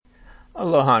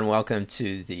Aloha and welcome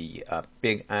to the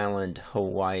Big Island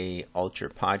Hawaii Ultra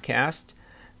podcast.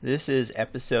 This is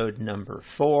episode number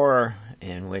 4,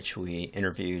 in which we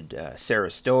interviewed Sarah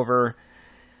Stover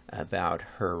about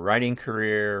her writing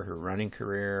career, her running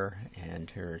career,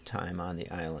 and her time on the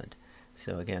island.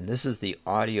 So again, this is the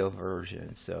audio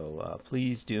version, so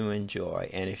please do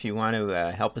enjoy. And if you want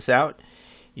to help us out,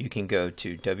 you can go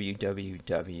to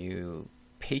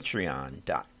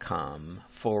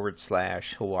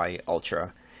www.patreon.com/Hawaii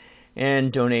Ultra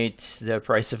and donate the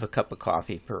price of a cup of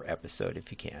coffee per episode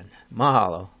if you can.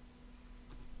 Mahalo.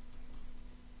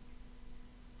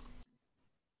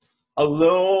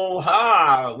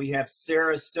 Aloha! We have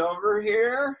Sarah Stover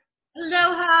here.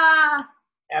 Aloha!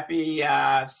 Happy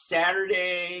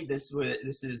Saturday. This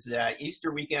is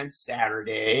Easter weekend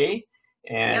Saturday,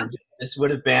 and This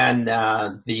would have been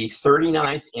the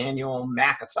 39th annual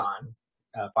Macathon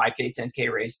 5K,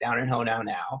 10K race down in Honau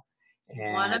now.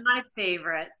 And one of my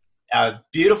favorites. A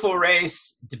beautiful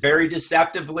race, very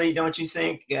deceptively, don't you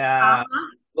think?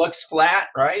 Looks flat,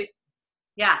 right?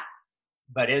 Yeah.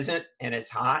 But isn't, and it's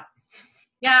hot.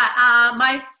 Yeah,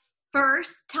 my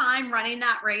first time running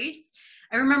that race,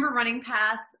 I remember running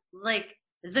past like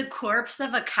the corpse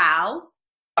of a cow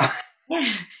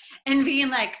and being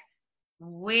like,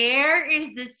 where is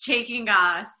this taking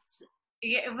us?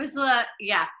 It was that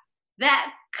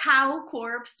cow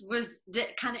corpse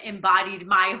kind of embodied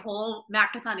my whole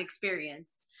Macathon experience.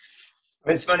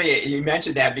 It's funny you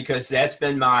mentioned that because that's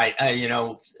been my,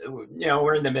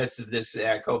 we're in the midst of this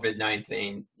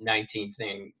COVID-19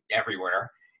 thing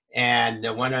everywhere. And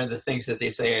one of the things that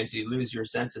they say is you lose your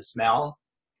sense of smell.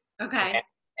 Okay.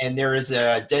 And there is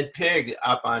a dead pig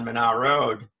up on Manaw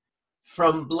Road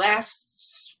from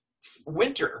last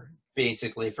winter,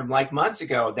 basically, from like months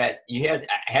ago that I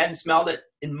hadn't smelled it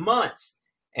in months.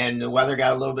 And the weather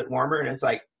got a little bit warmer and it's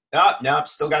like, oh, nope,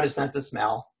 still got a sense of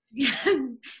smell. Yeah,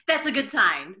 that's a good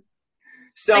sign.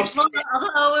 So,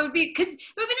 although it would be nice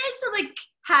to like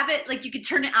have it like you could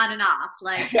turn it on and off,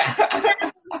 like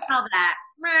how that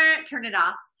turn it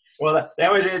off. Well,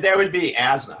 that would be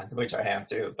asthma, which I have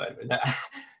too. But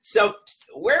so,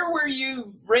 where were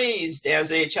you raised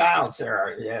as a child,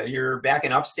 Sarah? You're back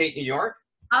in upstate New York.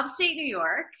 Upstate New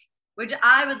York, which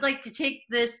I would like to take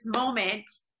this moment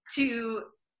to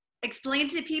explain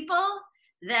to people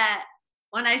that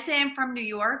when I say I'm from New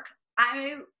York,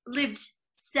 I lived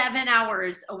 7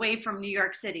 hours away from New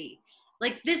York City.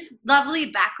 Like this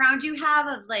lovely background you have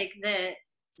of like the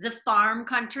farm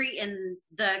country and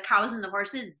the cows and the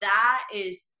horses, that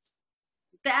is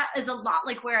a lot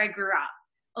like where I grew up.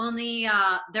 Only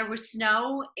there was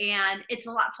snow and it's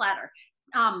a lot flatter.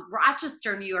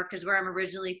 Rochester, New York is where I'm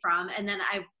originally from. And then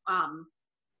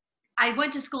I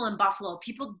went to school in Buffalo.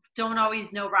 People don't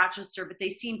always know Rochester, but they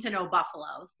seem to know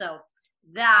Buffalo. So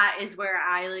that is where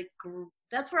I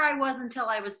that's where I was until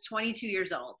I was 22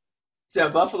 years old. So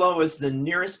Buffalo was the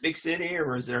nearest big city,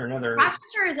 or was there another?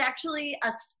 Rochester is actually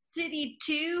a city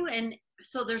too. And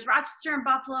so there's Rochester and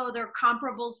Buffalo. They're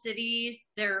comparable cities.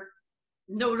 They're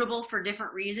notable for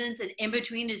different reasons. And in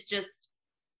between is just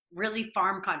really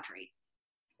farm country.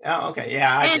 Oh, okay.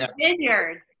 Yeah. And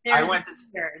vineyards. I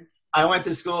went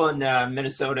to school in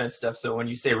Minnesota and stuff. So when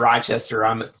you say Rochester,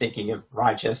 I'm thinking of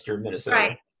Rochester, Minnesota.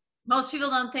 Right. Most people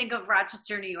don't think of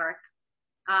Rochester, New York.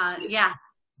 Yeah.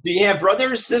 Do you have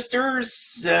brothers,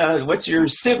 sisters? What's your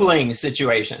sibling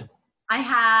situation? I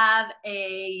have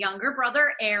a younger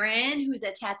brother, Aaron, who's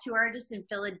a tattoo artist in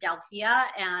Philadelphia.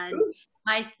 And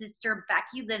my sister,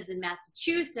 Becky, lives in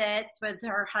Massachusetts with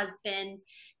her husband,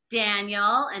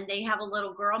 Daniel. And they have a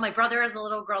little girl. My brother has a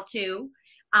little girl, too.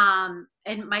 And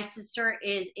my sister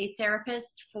is a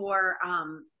therapist for,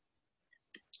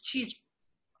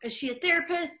 is she a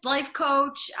therapist, life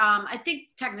coach? I think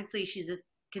technically she's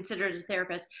considered a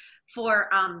therapist for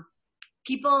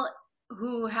people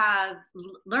who have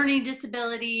learning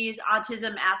disabilities,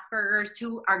 autism, Asperger's,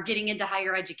 who are getting into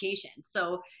higher education.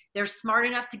 So they're smart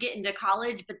enough to get into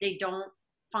college, but they don't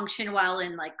function well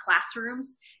in like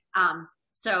classrooms.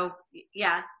 So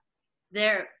yeah,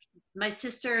 my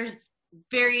sister's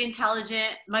very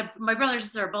intelligent. My brother and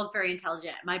sister are both very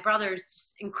intelligent. My brother's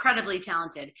just incredibly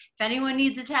talented. If anyone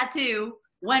needs a tattoo,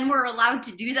 when we're allowed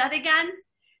to do that again,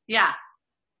 yeah.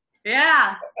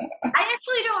 I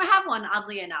actually don't have one,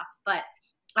 oddly enough, but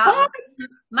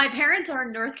my parents are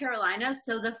in North Carolina.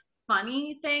 So the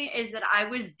funny thing is that I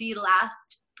was the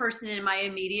last person in my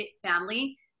immediate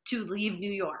family to leave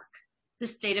New York, the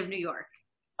state of New York.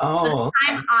 Oh. The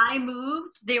time I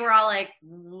moved, they were all like,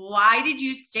 why did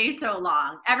you stay so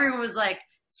long? Everyone was like,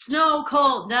 snow,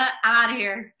 cold, nut, I'm out of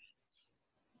here.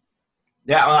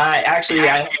 Yeah, well, I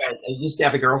used to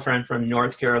have a girlfriend from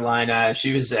North Carolina.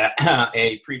 She was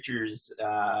a preacher's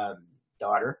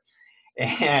daughter,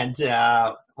 and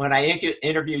when I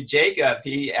interviewed Jacob,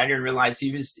 I didn't realize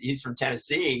he's from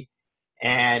Tennessee,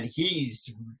 and he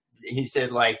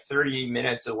said like 30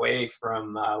 minutes away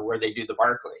from where they do the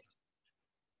Barclay.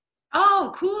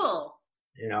 Oh, cool.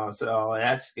 So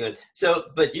that's good. So,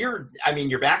 but I mean,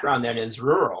 your background then is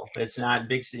rural. It's not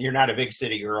big. You're not a big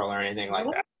city girl or anything like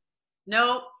that.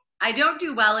 Nope. I don't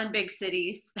do well in big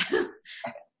cities.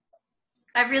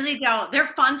 I really don't. They're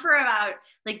fun for about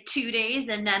like 2 days,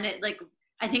 and then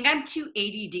I think I'm too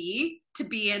ADD to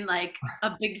be in like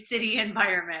a big city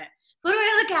environment. What do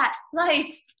I look at?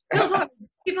 Lights, billboards,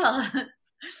 people.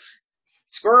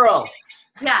 Squirrel.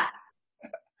 Yeah.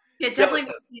 Definitely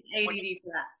ADD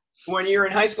for that. When you were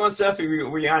in high school and stuff,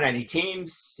 were you on any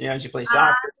teams? Did you play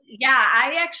soccer? Yeah,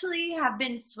 I actually have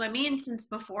been swimming since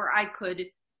before I could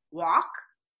walk,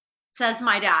 says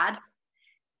my dad.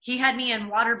 He had me in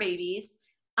water babies.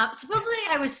 Supposedly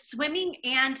I was swimming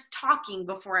and talking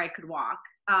before I could walk.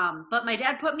 But my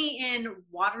dad put me in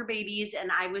water babies,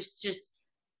 and I was just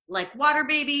like water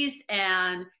babies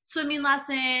and swimming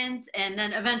lessons, and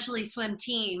then eventually swim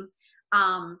team.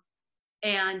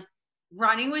 And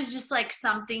running was just like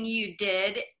something you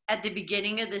did at the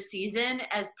beginning of the season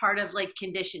as part of like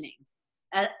conditioning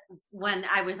when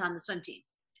I was on the swim team.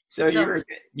 So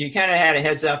you kind of had a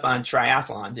heads up on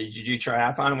triathlon. Did you do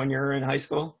triathlon when you were in high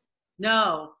school?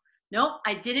 No, nope.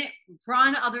 I didn't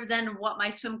run other than what my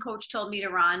swim coach told me to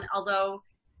run. Although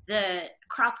the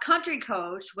cross country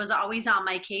coach was always on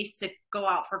my case to go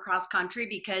out for cross country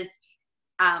because,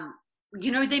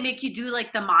 they make you do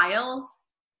like the mile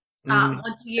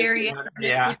once a year.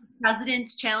 Yeah.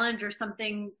 President's Challenge or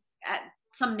something,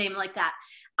 some name like that.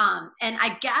 And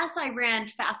I guess I ran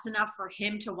fast enough for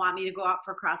him to want me to go out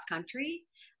for cross country.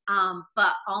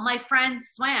 But all my friends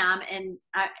swam, and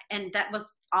that was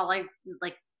all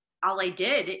I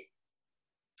did.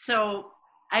 So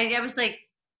I was like,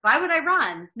 why would I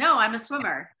run? No, I'm a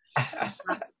swimmer.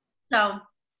 So.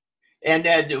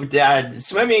 And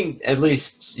swimming, at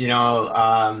least,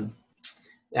 now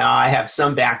I have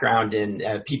some background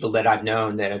in people that I've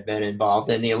known that have been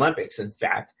involved in the Olympics, in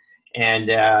fact.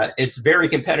 And it's very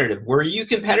competitive. Were you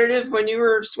competitive when you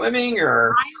were swimming,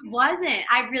 or? I wasn't.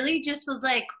 I really just was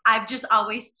like, I've just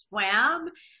always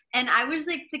swam. And I was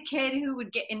like the kid who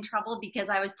would get in trouble because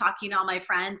I was talking to all my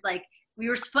friends. Like it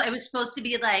was supposed to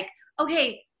be like,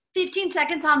 okay, 15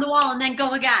 seconds on the wall and then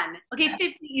go again. Okay,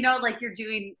 50, like you're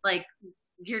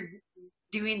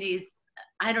doing these,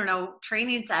 I don't know,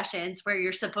 training sessions where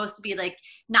you're supposed to be like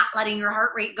not letting your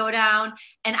heart rate go down.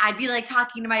 And I'd be like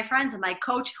talking to my friends, and my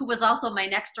coach, who was also my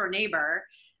next door neighbor,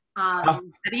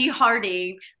 Debbie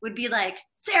Harding, would be like,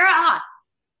 Sarah,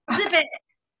 zip it.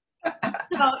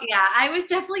 So yeah, I was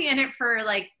definitely in it for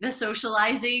like the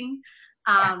socializing.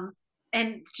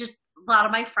 And just a lot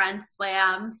of my friends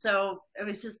swam. So it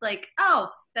was just like, oh,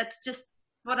 that's just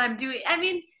what I'm doing. I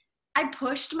mean, I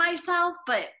pushed myself,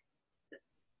 but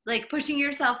like pushing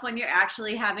yourself when you're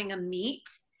actually having a meet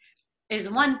is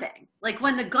one thing. Like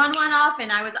when the gun went off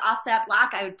and I was off that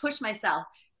block, I would push myself,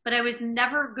 but I was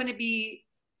never going to be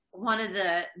one of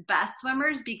the best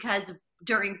swimmers because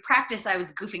during practice I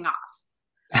was goofing off.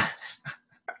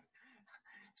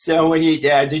 So when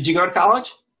did you go to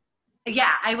college?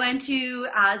 Yeah, I went to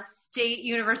State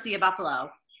University of Buffalo,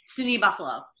 SUNY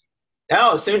Buffalo.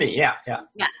 Oh, SUNY, yeah. Yeah.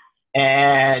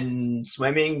 And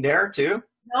swimming there too?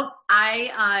 Nope,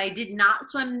 I did not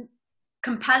swim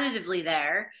competitively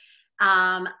there.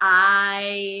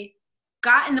 I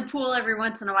got in the pool every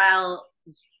once in a while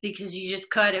because you just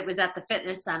could. It was at the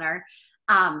fitness center.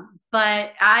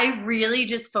 But I really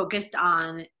just focused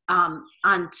on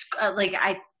like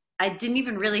I didn't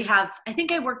even really have, I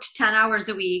think I worked 10 hours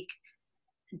a week,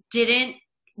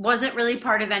 wasn't really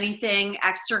part of anything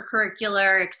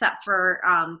extracurricular except for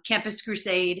Campus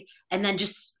Crusade, and then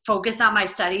just focused on my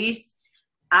studies.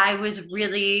 I was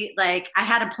really like, I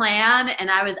had a plan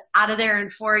and I was out of there in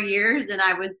 4 years, and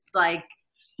I was like,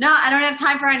 no, I don't have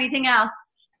time for anything else.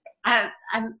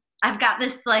 I've got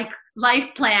this like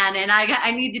life plan, and I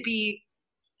need to be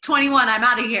 21. I'm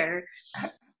out of here.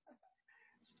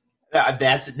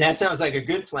 That sounds like a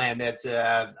good plan. That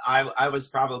I was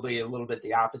probably a little bit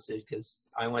the opposite because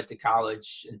I went to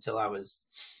college until I was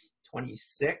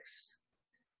 26.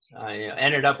 I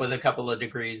ended up with a couple of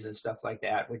degrees and stuff like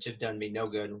that, which have done me no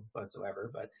good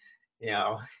whatsoever. But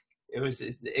it was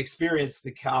experience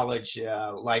the college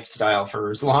lifestyle for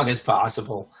as long as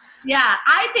possible. Yeah,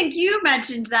 I think you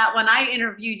mentioned that when I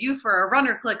interviewed you for a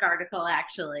Runner Click article,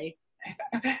 actually.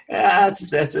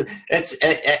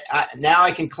 Now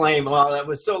I can claim. Well, that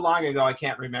was so long ago. I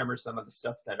can't remember some of the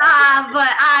stuff that I did. But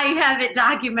I have it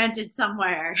documented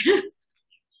somewhere. It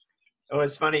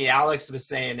was funny. Alex was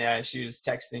saying she was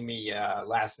texting me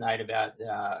last night about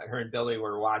her and Billy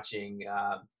were watching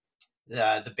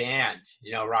the band,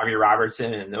 Robbie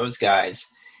Robertson and those guys,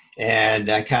 and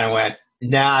I kind of went,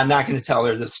 "Nah, I'm not going to tell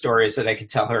her the stories that I could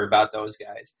tell her about those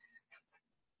guys."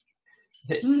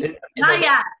 Not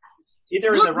yet.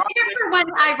 Either Look in the wrong here for when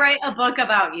I write a book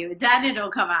about you, then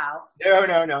it'll come out. No.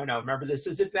 Remember, this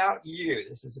is about you.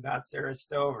 This is about Sarah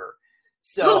Stover.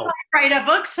 So, I write a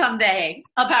book someday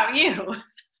about you.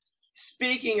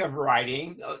 Speaking of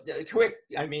writing, quick,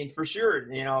 for sure,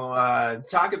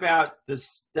 talk about the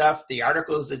stuff, the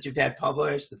articles that you've had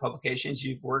published, the publications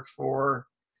you've worked for,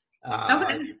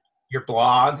 your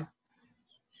blog.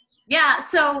 Yeah.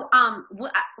 So,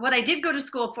 what I did go to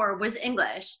school for was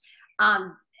English.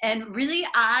 And really,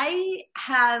 I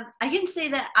can say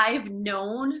that I've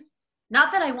known,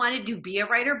 not that I wanted to be a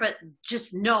writer, but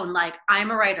just known, like, I'm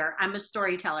a writer, I'm a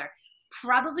storyteller,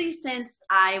 probably since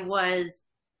I was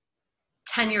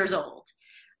 10 years old.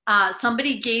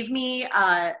 Somebody gave me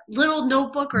a little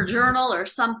notebook or journal or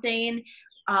something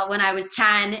when I was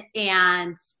 10,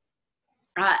 and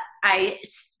I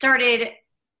started,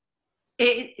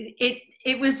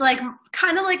 it was like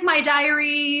kind of like my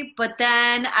diary, but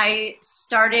then I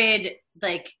started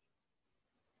like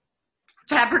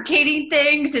fabricating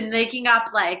things and making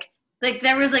up like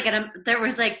there was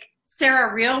like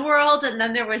Sarah Real World, and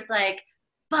then there was like,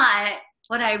 but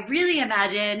what I really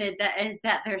imagine is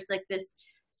that there's like this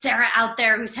Sarah out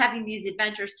there who's having these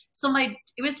adventures. So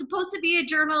it was supposed to be a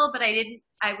journal, but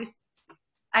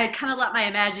I kind of let my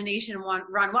imagination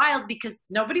run wild because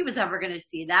nobody was ever going to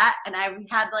see that. And I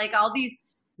had like all these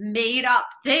made up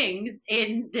things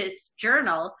in this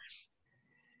journal,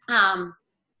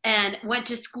 and went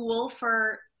to school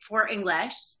for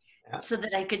English so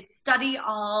that I could study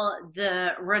all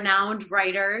the renowned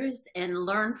writers and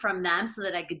learn from them so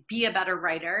that I could be a better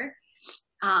writer.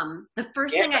 The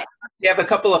first thing you have a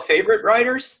couple of favorite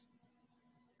writers?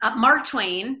 Mark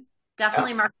Twain,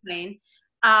 definitely. Mark Twain.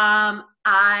 I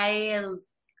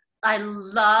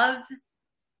love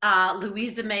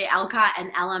Louisa May Alcott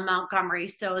and Ellen Montgomery.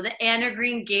 So the Anne of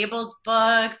Green Gables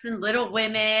books and Little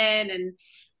Women, and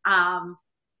I'm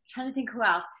trying to think who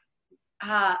else.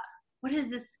 What is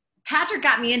this? Patrick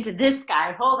got me into this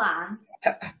guy. Hold on.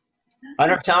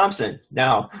 Hunter Thompson.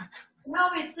 No,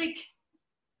 it's like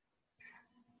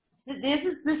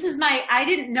this is my. I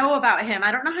didn't know about him.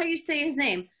 I don't know how you say his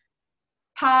name.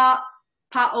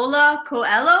 Paola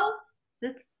Coelho.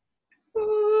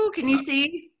 Can you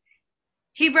see?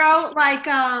 He wrote like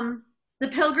The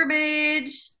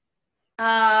Pilgrimage,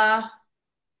 the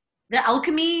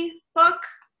Alchemy book.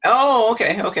 Oh,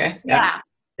 okay. Yeah.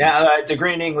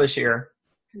 Degree in English here.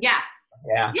 Yeah.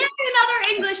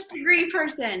 Another English degree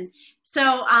person.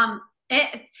 So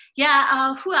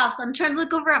who else? I'm trying to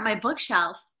look over at my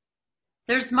bookshelf.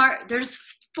 There's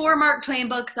 4 Mark Twain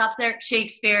books up there.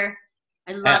 Shakespeare.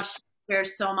 I love Shakespeare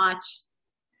so much.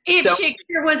 If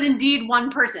Shakespeare was indeed one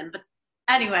person, but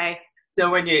anyway. So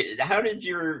how did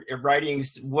your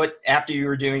writings, after you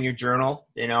were doing your journal,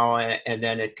 and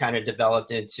then it kind of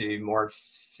developed into more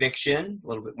fiction, a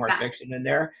little bit more fiction in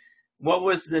there. What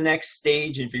was the next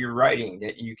stage of your writing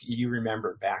that you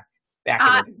remember back?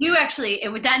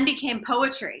 It then became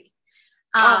poetry.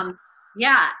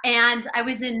 Yeah. And I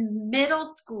was in middle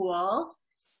school,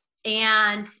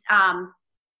 and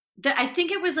I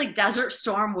think it was like Desert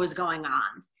Storm was going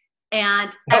on.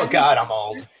 And God, I'm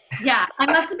old. Yeah, I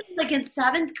must have been like in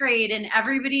 7th grade, and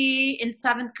everybody in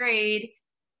 7th grade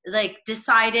like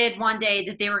decided one day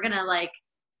that they were gonna like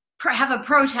have a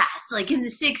protest, like in the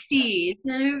 60s.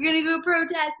 And we were gonna go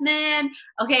protest, man.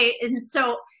 Okay, and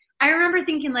so I remember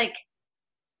thinking like,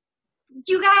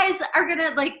 you guys are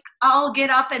gonna like all get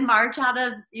up and march out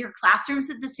of your classrooms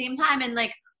at the same time, and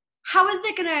like, how is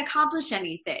it gonna accomplish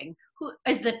anything? Who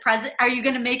is the president? Are you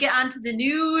gonna make it onto the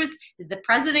news? Is the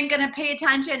president gonna pay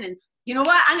attention? And you know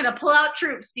what? I'm going to pull out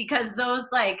troops because those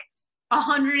like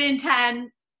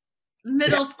 110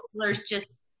 middle schoolers just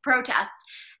protested.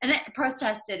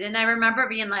 And I remember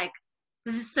being like,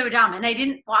 this is so dumb. And I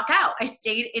didn't walk out. I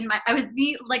stayed I was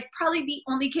probably the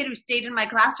only kid who stayed in my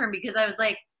classroom because I was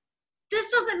like, this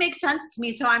doesn't make sense to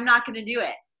me, so I'm not going to do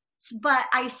it. But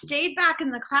I stayed back in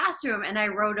the classroom and I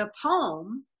wrote a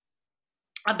poem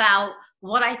about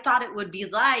what I thought it would be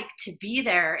like to be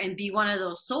there and be one of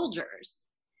those soldiers.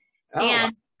 Oh,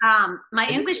 and my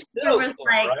English teacher was like,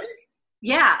 right?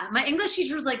 Yeah, my English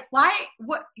teacher was like, "Why?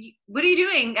 What are you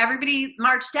doing? Everybody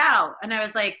marched out." And I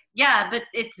was like, "Yeah, but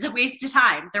it's a waste of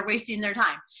time. They're wasting their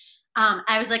time."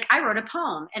 I was like, "I wrote a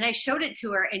poem," and I showed it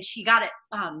to her, and she got it.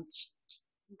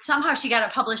 Somehow she got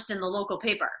it published in the local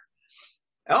paper.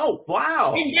 Oh,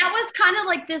 wow. And that was kind of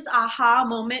like this aha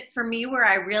moment for me, where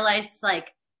I realized,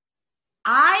 like,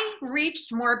 I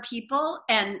reached more people,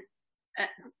 and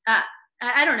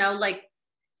I don't know, like,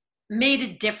 made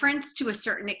a difference to a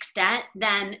certain extent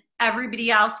than everybody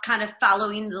else kind of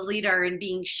following the leader and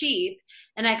being sheep.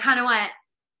 And I kind of went,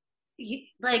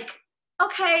 like,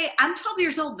 okay, I'm 12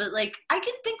 years old, but like, I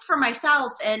can think for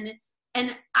myself, and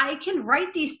I can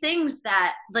write these things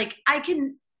that, like, I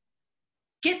can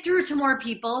get through to more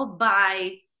people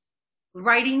by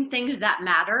writing things that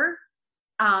matter.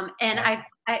 And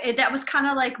that was kind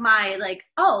of like my, like,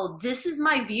 oh, this is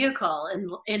my vehicle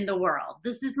in the world.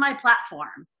 This is my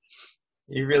platform.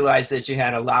 You realized that you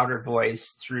had a louder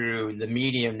voice through the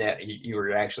medium that you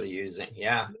were actually using.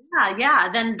 Yeah. Yeah.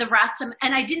 Then the rest of,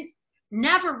 and I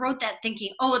never wrote that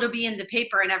thinking, oh, it'll be in the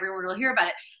paper and everyone will hear about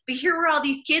it. But here were all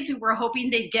these kids who were hoping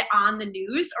they'd get on the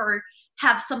news or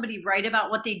have somebody write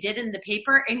about what they did in the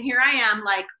paper. And here I am,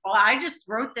 like, oh, I just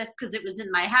wrote this because it was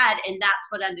in my head, and that's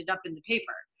what ended up in the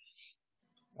paper.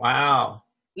 Wow.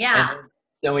 Yeah. And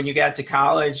so when you got to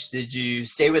college, did you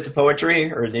stay with the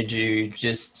poetry, or did you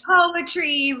just...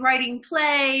 Poetry, writing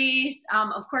plays,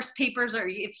 of course, papers are,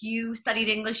 if you studied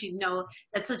English, you'd know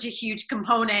that's such a huge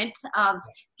component of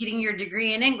getting your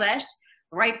degree in English.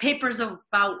 Write papers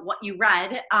about what you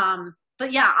read.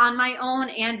 But yeah, on my own,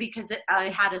 and because I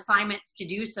had assignments to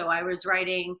do so, I was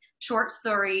writing short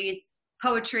stories,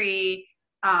 poetry,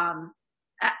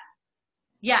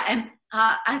 yeah, and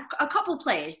a couple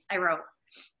plays I wrote.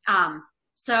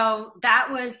 So that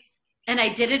was, and I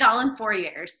did it all in 4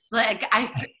 years. Like,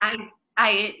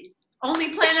 I only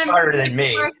planned on smarter than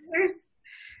me. 4 years,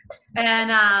 and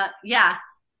yeah,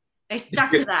 I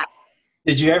stuck to that.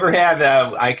 Did you ever have?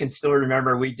 I can still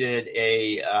remember we did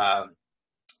a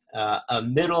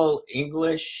Middle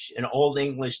English, an Old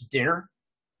English dinner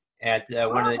at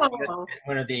one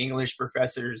of the English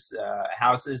professors'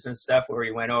 houses and stuff, where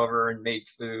we went over and made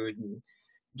food, and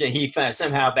he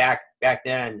somehow back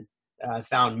then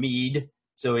found mead,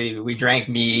 so we drank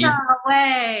mead. No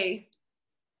way.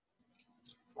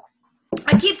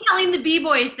 I keep telling the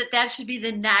B-boys that should be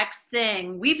the next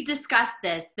thing. We've discussed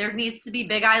this. There needs to be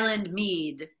Big Island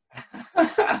mead.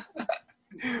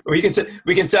 We can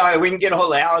get a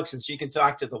hold of Alex, and she can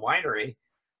talk to the winery.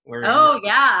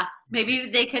 Yeah, maybe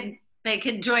they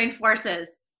can join forces.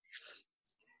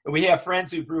 We have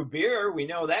friends who brew beer. We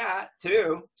know that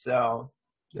too. So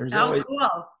there's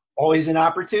always an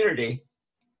opportunity.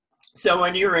 So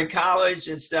when you were in college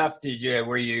and stuff,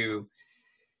 were you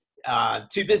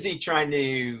too busy trying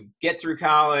to get through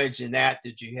college and that?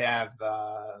 Did you have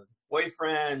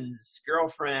boyfriends,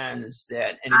 girlfriends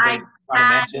that anybody want to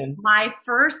mention? My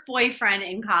first boyfriend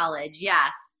in college,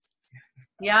 yes.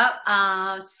 Yep.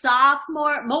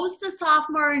 Most of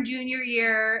sophomore and junior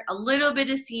year, a little bit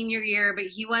of senior year, but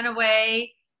he went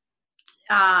away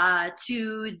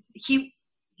he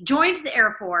joined the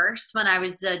Air Force when I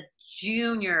was a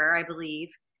junior, I believe.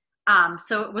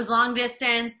 So it was long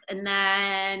distance, and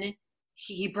then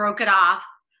he broke it off,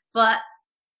 but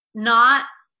not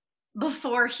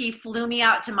before he flew me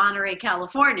out to Monterey,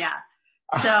 California.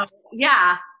 So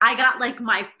yeah, I got like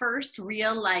my first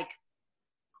real, like,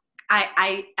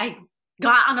 I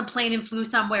got on a plane and flew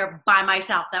somewhere by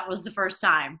myself. That was the first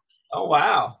time. Oh,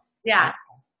 wow. Yeah.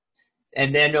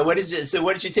 And then what did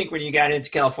you think when you got into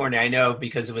California? I know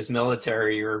because it was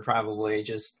military, you were probably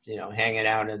just, hanging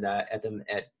out at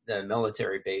the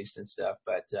military base and stuff.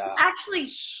 But actually,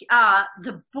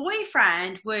 the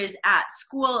boyfriend was at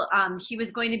school. He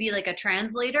was going to be like a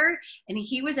translator, and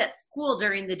he was at school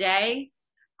during the day.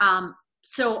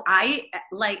 So I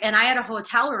had a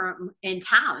hotel room in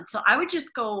town. So I would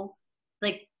just go,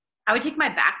 like, I would take my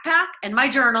backpack and my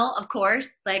journal, of course,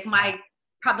 like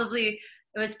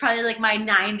it was probably like my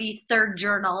 93rd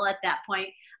journal at that point.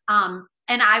 And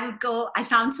I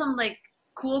found some like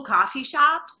cool coffee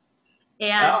shops,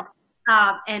 and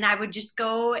I would just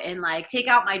go and like take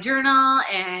out my journal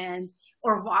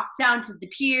or walk down to the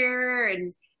pier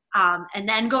and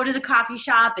then go to the coffee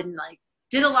shop, and like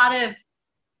did a lot of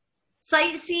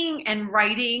sightseeing and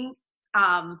writing,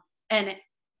 and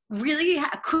really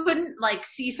couldn't like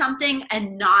see something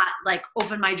and not like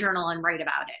open my journal and write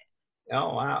about it.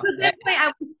 Oh, wow. So at that point,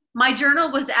 my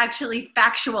journal was actually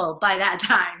factual by that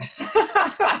time.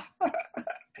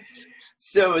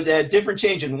 So the different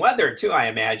change in weather too, I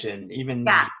imagine, even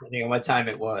depending on what time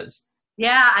it was.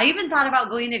 Yeah, I even thought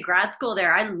about going to grad school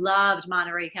there. I loved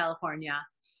Monterey, California.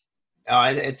 Oh,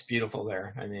 it's beautiful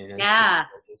there. I mean, it's Yeah.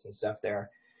 gorgeous and stuff there.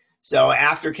 So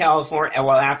after California,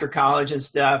 well, after college and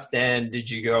stuff, then did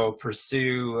you go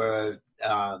pursue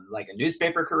like a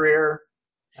newspaper career?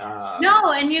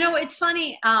 No, and it's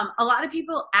funny. A lot of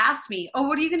people ask me, "Oh,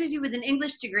 what are you going to do with an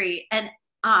English degree?" And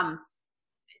um,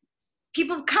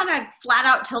 people kind of flat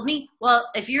out told me, "Well,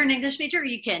 if you're an English major,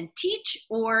 you can teach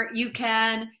or you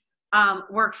can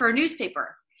work for a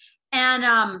newspaper." And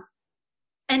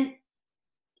and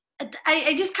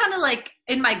I just kind of like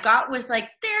in my gut was like,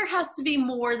 there has to be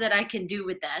more that I can do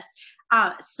with this.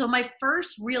 So my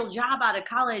first real job out of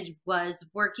college was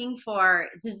working for,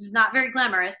 this is not very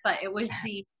glamorous, but it was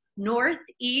the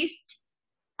Northeast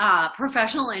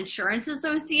Professional Insurance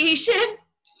Association.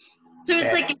 So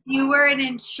it's like if you were an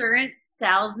insurance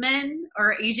salesman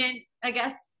or agent, I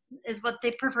guess is what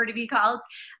they prefer to be called.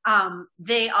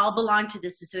 They all belong to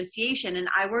this association. And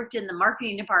I worked in the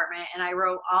marketing department and I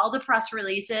wrote all the press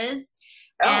releases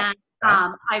and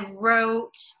I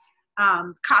wrote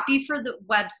copy for the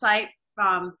website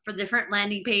for different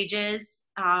landing pages.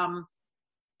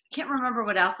 Can't remember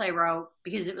what else I wrote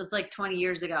because it was like 20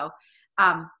 years ago.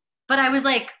 But I was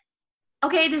like,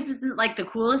 okay, this isn't like the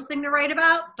coolest thing to write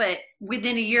about, but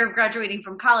within a year of graduating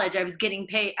from college, I was getting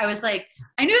paid. I was like,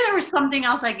 I knew there was something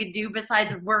else I could do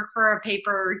besides work for a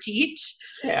paper or teach.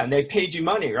 Yeah, and they paid you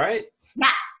money, right?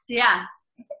 Yes, yeah.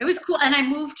 It was cool. And I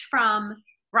moved from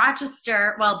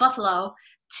Buffalo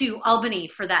to Albany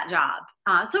for that job.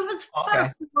 So it was about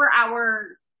a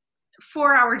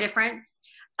 4 hour difference.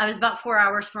 I was about 4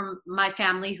 hours from my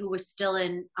family who was still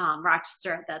in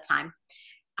Rochester at that time.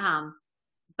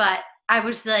 But I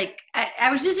was like,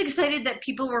 I was just excited that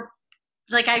people were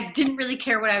like, I didn't really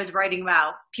care what I was writing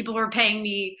about. People were paying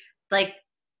me like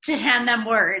to hand them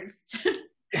words.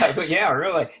 Yeah,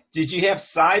 really. Did you have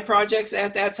side projects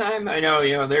at that time? I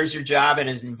know, there's your job and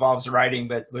it involves writing,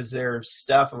 but was there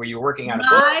stuff, were you working on a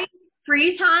book? My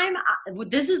free time,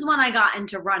 this is when I got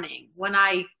into running. When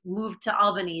I moved to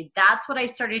Albany, that's what I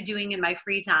started doing in my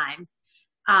free time.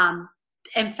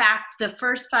 In fact, the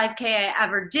first 5K I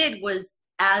ever did was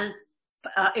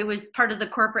it was part of the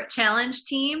corporate challenge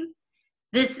team.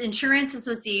 This insurance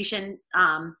association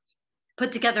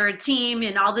put together a team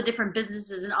and all the different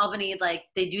businesses in Albany, like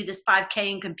they do this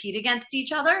 5K and compete against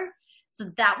each other. So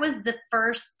that was the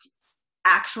first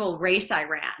actual race I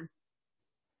ran.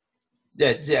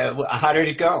 How did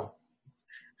it go?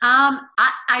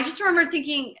 I just remember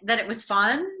thinking that it was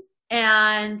fun,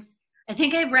 and I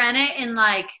think I ran it in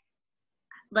like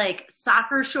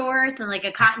soccer shorts and like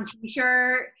a cotton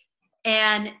t-shirt,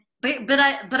 but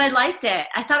I liked it.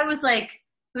 I thought it was like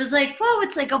whoa,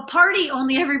 it's like a party,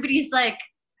 only everybody's like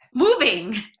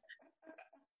moving.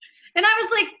 And I was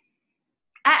like,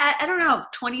 I don't know,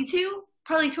 22,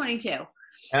 probably 22.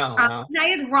 Oh, wow. And I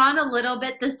had run a little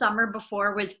bit the summer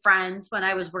before with friends when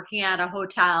I was working at a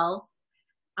hotel.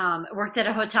 I worked at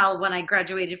a hotel when I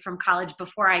graduated from college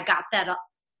before I got that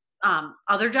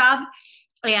other job.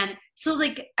 And so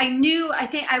like I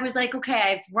think I was like, okay,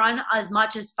 I've run as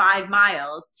much as 5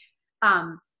 miles.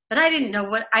 But I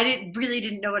really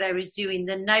didn't know what I was doing.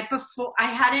 The night before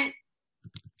I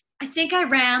think I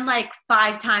ran like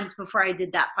 5 times before I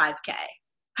did that 5K.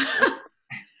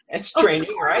 It's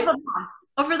training, right?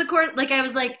 Over the course, like I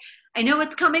was like, I know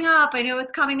it's coming up.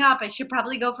 I should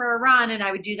probably go for a run. And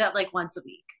I would do that like once a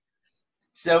week.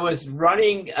 So was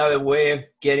running a way of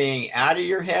getting out of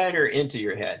your head or into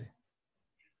your head?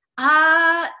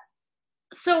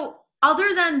 So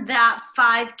other than that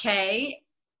 5K,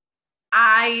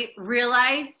 I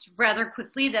realized rather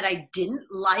quickly that I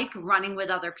didn't like running with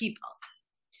other people.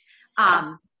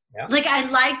 Like I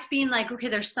liked being like, okay,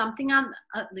 there's something on,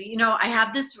 I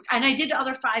have this, and I did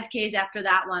other 5Ks after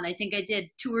that one. I think I did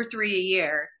 2 or 3 a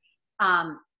year,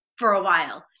 for a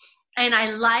while. And I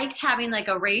liked having like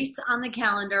a race on the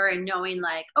calendar and knowing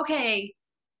like, okay,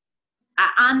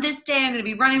 on this day, I'm going to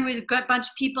be running with a good bunch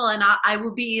of people and I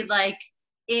will be like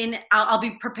I'll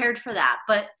be prepared for that.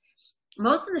 But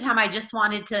most of the time I just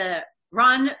wanted to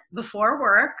run before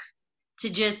work to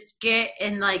just get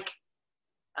in like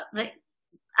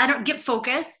I don't get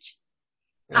focused,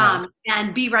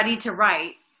 and be ready to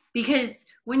write, because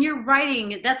when you're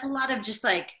writing, that's a lot of just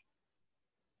like,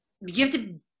 you have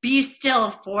to be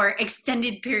still for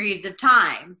extended periods of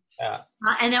time.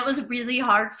 And that was really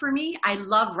hard for me. I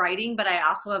love writing, but I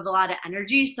also have a lot of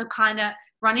energy. So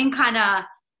running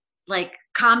like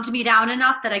calmed me down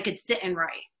enough that I could sit and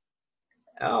write.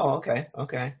 Oh, okay.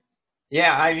 Okay.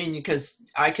 Yeah. I mean, because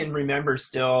I can remember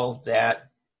still that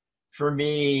for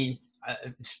me,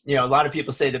 a lot of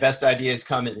people say the best ideas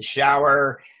come in the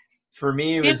shower. For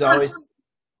me, it And was always,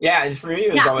 yeah, and for me,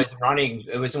 it was yeah. always running.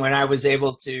 It was when I was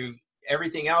able to,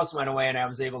 everything else went away and I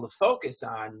was able to focus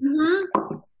on Mhm.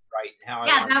 right how I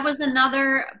Yeah, wanted. that was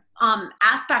another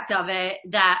aspect of it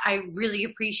that I really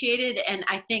appreciated, and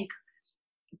I think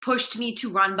pushed me to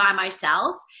run by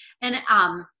myself. And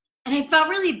I felt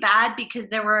really bad because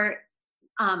there were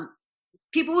um,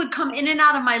 people would come in and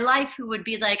out of my life who would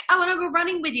be like, "I want to go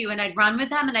running with you," and I'd run with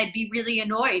them, and I'd be really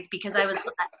annoyed because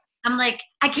I'm like,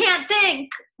 I can't think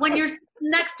when you're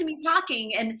next to me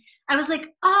talking, and I was like,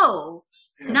 oh,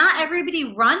 not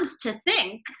everybody runs to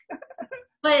think,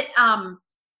 but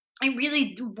it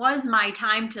really was my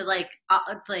time to like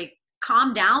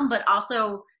calm down, but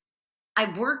also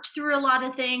I worked through a lot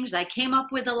of things. I came up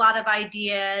with a lot of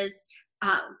ideas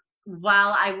uh,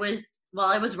 while I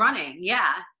was running.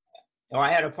 Yeah, Oh, I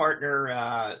had a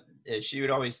partner. She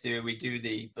would always we do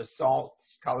the Basalt,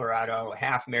 Colorado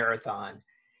half marathon,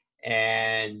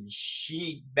 and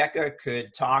Becca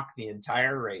could talk the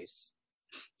entire race,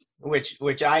 which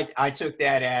I took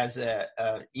that as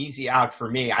a easy out for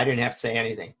me. I didn't have to say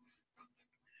anything.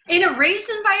 in a race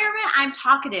environment, I'm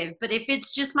talkative, but if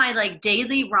it's just my like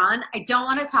daily run, I don't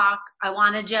want to talk. I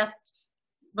want to just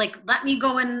like let me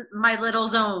go in my little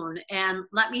zone and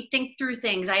let me think through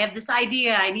things. I have this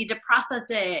idea, I need to process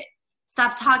it.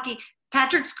 Stop talking.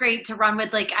 Patrick's great to run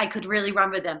with. Like I could really run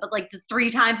with him, but like the 3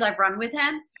 times I've run with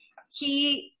him,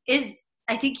 he is,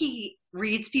 I think he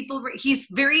reads people. He's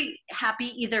very happy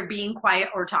either being quiet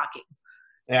or talking.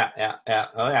 Yeah, yeah, yeah.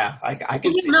 Oh, yeah. I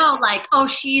can You see know, like, oh,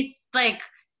 she's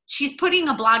putting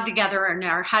a blog together in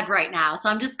her head right now, so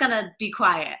I'm just gonna be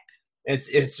quiet.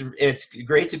 it's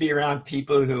great to be around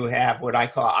people who have what I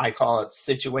call it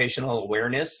situational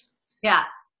awareness. Yeah,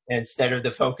 Instead of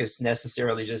the focus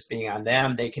necessarily just being on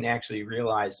them, they can actually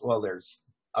realize, well, there's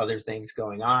other things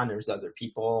going on. There's other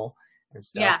people and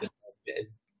stuff. yeah,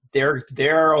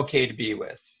 They're okay to be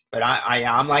with. But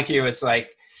I'm like you. It's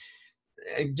like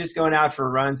just going out for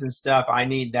runs and stuff. I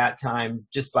need that time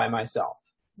just by myself.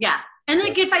 yeah. And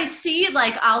like if I see,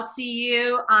 like, I'll see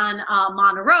you on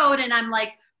a road, and I'm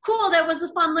like, cool, that was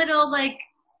a fun little like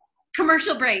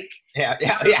commercial break. Yeah,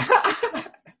 yeah, yeah.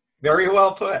 Very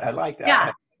well put. I like Yeah,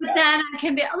 that. but then I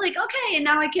can be like, okay, and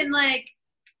now I can like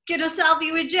get a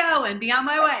selfie with Joe and be on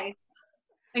my way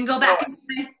and go So, back into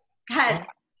my head.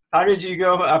 how did you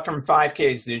go up from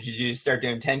 5Ks? Did you start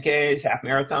doing 10Ks, half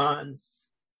marathons?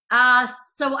 Uh,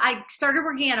 so I started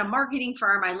working at a marketing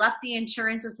firm. I left the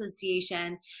insurance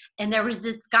association, and there was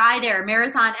this guy there,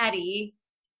 Marathon Eddie.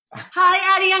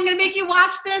 Hi, Eddie. I'm gonna make you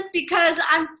watch this because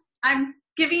I'm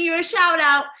giving you a shout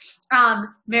out.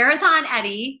 Marathon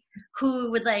Eddie,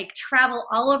 who would like travel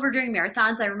all over during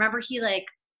marathons. I remember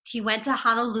he went to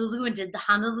Honolulu and did the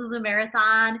Honolulu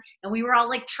Marathon, and we were all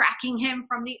like tracking him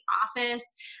from the office.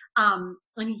 And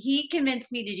he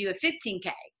convinced me to do a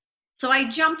 15K. So I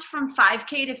jumped from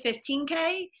 5K to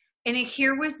 15K, and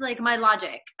here was like my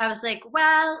logic. I was like,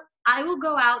 well, I will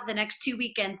go out the next 2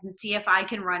 weekends and see if I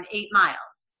can run 8 miles.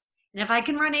 And if I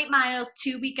can run 8 miles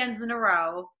 2 weekends in a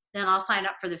row, then I'll sign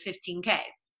up for the 15K.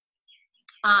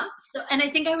 And I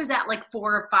think I was at like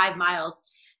 4 or 5 miles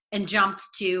and jumped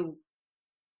to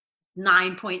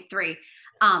 9.3.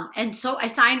 And so I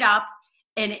signed up,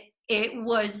 and it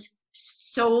was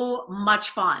so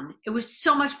much fun. It was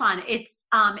so much fun. It's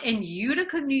in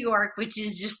Utica, New York, which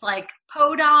is just like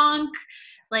podunk,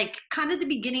 like kind of the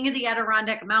beginning of the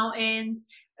Adirondack Mountains.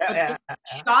 But Yeah, they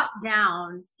yeah. shot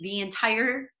down the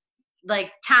entire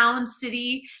like town,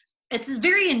 city. It's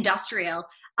very industrial.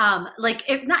 Like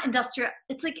if not industrial,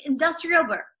 it's like industrial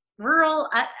but rural.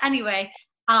 Anyway,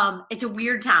 it's a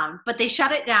weird town, but they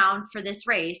shut it down for this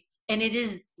race. And it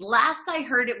is, last I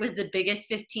heard, it was the biggest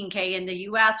 15K in the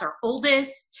US or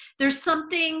oldest. There's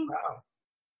something, Wow.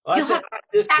 Well, you'll that's a have long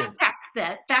to distance.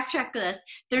 fact check this.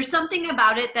 There's something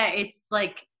about it that it's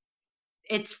like,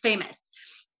 it's famous.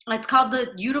 It's called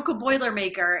the Utica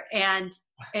Boilermaker, and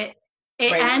it,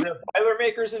 it Wait, were ends, the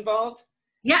Boilermakers involved?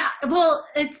 yeah, well,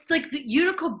 it's like the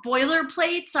Utica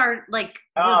boilerplates are like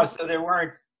Oh, the, so there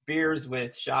weren't beers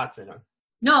with shots in them.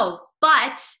 no,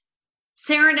 but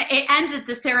it ends at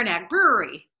the Saranac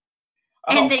Brewery,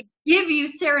 and Oh, they give you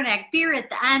Saranac beer at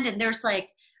the end, and there's like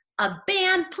a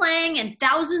band playing and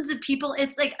thousands of people.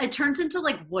 It's like it turns into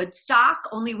like Woodstock,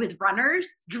 only with runners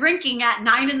drinking at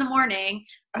 9 in the morning,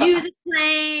 music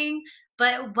playing.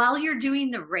 But while you're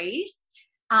doing the race,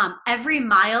 every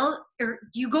mile, or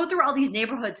you go through all these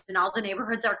neighborhoods, and all the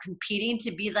neighborhoods are competing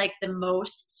to be like the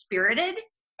most spirited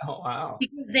oh, wow.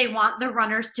 because they want the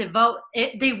runners to vote.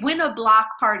 They win a block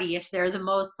party if they're the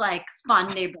most like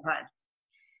fun neighborhood.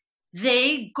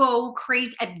 They go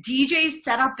crazy. DJs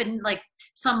set up in like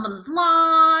someone's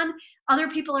lawn. Other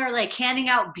people are like handing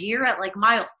out beer at like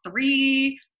mile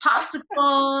 3,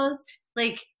 popsicles.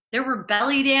 Like there were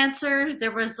belly dancers.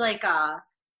 There was like Sounds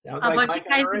a like bunch my of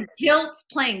kind guys of in race. kilts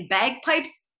playing bagpipes,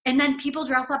 and then people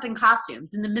dress up in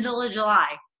costumes in the middle of July.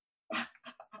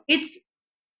 It's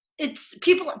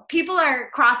people are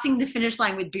crossing the finish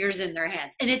line with beers in their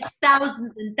hands, and it's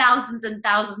thousands and thousands and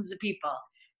thousands of people.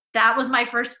 That was my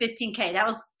first 15K. That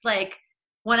was like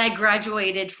when I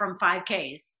graduated from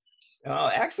 5Ks. Oh,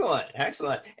 excellent,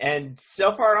 excellent. And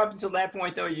so far up until that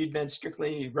point, though, you'd been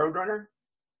strictly roadrunner.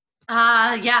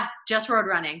 Yeah, just road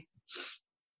running.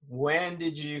 When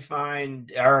did you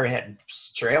find or had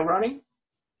trail running?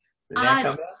 Did that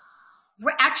come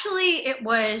up? Actually, it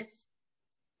was,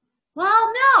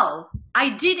 well, no.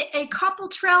 I did a couple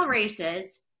trail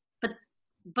races, but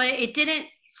it didn't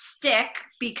stick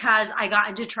because I got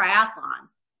into triathlon.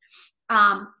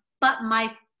 But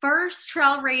my first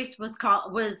trail race was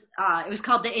called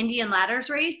the Indian Ladders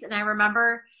Race, and I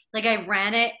remember like I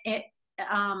ran it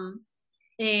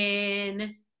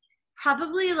in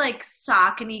probably like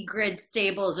Saucony Grid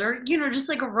Stables, or just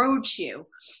like a road shoe.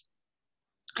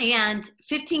 And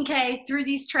 15K through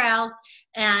these trails,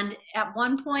 and at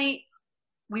one point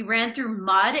we ran through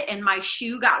mud and my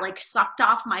shoe got like sucked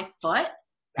off my foot.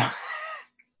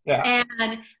 Yeah.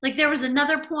 And like there was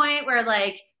another point where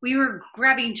like we were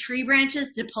grabbing tree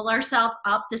branches to pull ourselves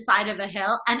up the side of a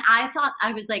hill, and I thought,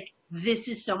 I was like, this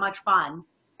is so much fun.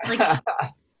 Like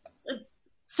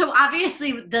so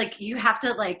obviously like there has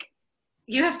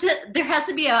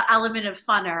to be an element of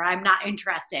fun or I'm not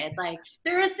interested. Like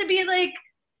there has to be like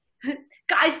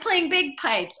guys playing big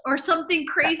pipes or something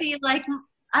crazy like,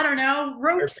 I don't know,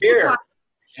 ropes. Or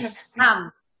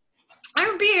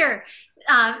beer.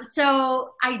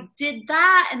 So I did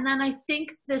that, and then I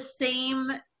think the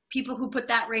same people who put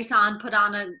that race on put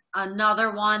on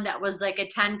another one that was like a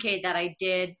 10K that I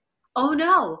did. Oh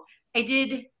no, I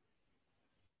did.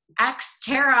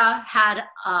 Xterra had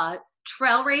a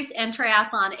trail race and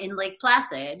triathlon in Lake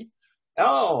Placid.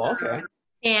 Oh, okay.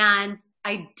 And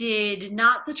I did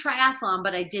not the triathlon,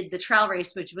 but I did the trail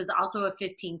race, which was also a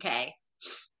 15K.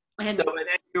 And so then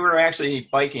you were actually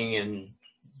biking and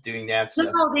doing that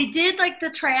stuff. No, they did like the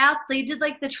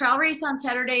trail race on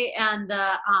Saturday and the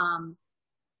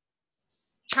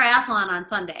triathlon on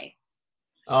Sunday.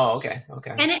 Oh, okay.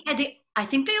 And I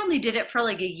think they only did it for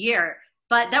like a year,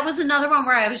 but that was another one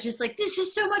where I was just like, this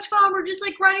is so much fun. We're just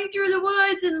like running through the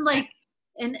woods,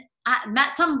 and I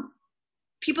met some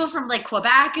people from like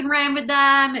Quebec and ran with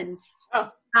them, and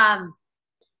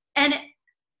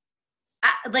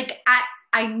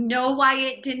I know why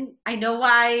it didn't. I know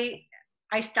why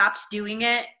I stopped doing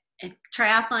it, and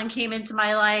triathlon came into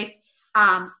my life.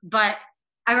 But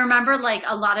I remember like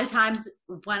a lot of times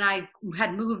when I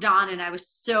had moved on and I was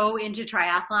so into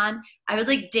triathlon, I would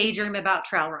like daydream about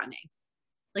trail running.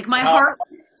 Like my heart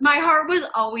was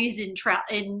always in trail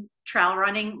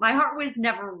running. My heart was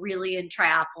never really in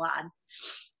triathlon.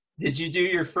 Did you do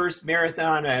your first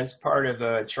marathon as part of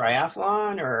a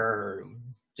triathlon or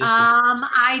just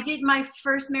I did my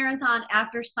first marathon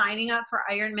after signing up for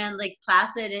Ironman Lake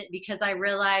Placid because I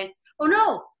realized, oh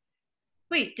no,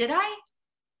 wait, did I?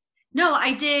 No,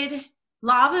 I did.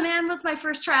 Lava Man was my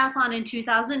first triathlon in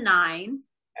 2009.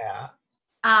 Yeah.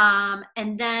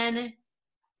 And then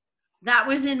that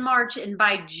was in March, and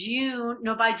by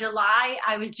July,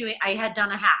 I had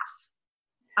done a half.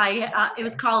 It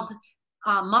was called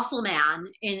Muscle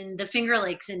Man in the Finger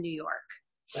Lakes in New York.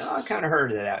 Well, I kind of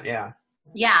heard of that, yeah.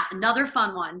 Yeah, another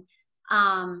fun one.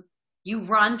 You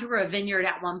run through a vineyard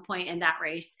at one point in that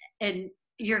race, and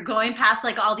you're going past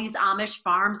like all these Amish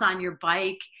farms on your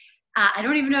bike. I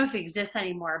don't even know if it exists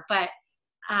anymore, but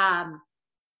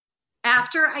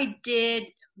after I did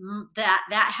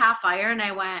that half iron,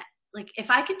 I went like, if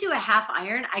I could do a half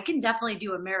iron, I can definitely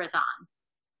do a marathon.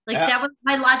 Like that was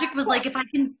my logic was like, if I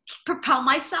can propel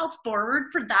myself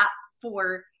forward for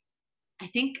I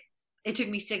think it took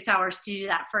me 6 hours to do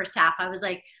that first half. I was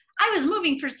like, I was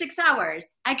moving for 6 hours.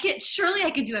 Surely I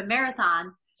could do a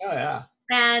marathon. Oh yeah.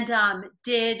 And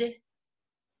did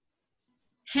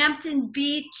Hampton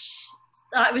Beach.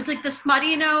 It was like the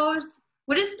Smutty Nose.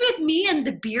 What is it with me and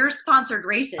the beer sponsored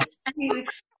races? I mean,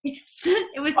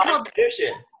 it was called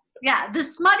the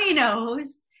Smutty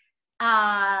Nose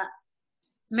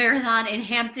marathon in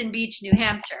Hampton Beach, New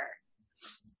Hampshire.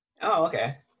 Oh,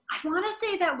 okay. I want to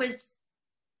say that was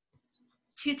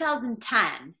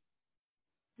 2010.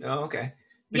 Oh, okay.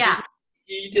 But yeah.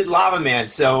 You did Lava Man,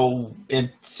 so in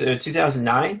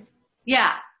 2009?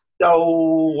 Yeah. So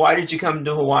why did you come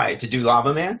to Hawaii? To do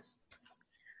Lava Man?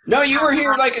 No, you were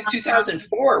here like in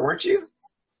 2004, weren't you?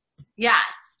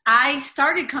 Yes, I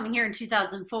started coming here in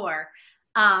 2004.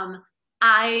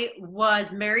 I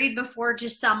was married before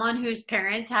just someone whose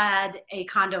parents had a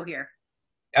condo here.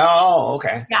 Oh,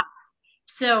 okay. Yeah.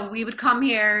 So we would come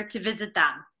here to visit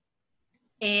them.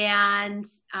 And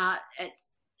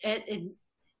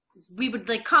we would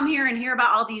like come here and hear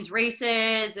about all these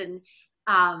races and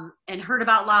heard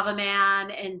about Lava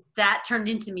Man, and that turned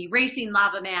into me racing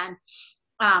Lava Man.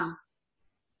 I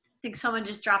think someone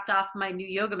just dropped off my new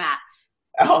yoga mat.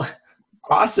 Oh,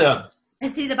 awesome. I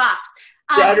see the box.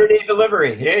 Saturday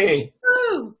delivery. Hey.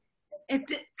 Woo!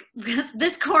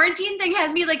 This quarantine thing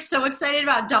has me like so excited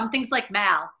about dumb things like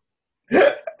Mal.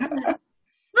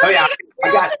 Oh yeah,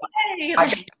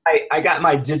 I got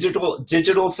my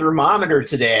digital thermometer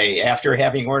today after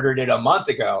having ordered it a month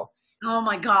ago. Oh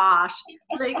my gosh!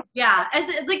 Like yeah,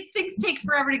 like things take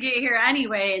forever to get here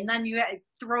anyway, and then you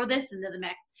throw this into the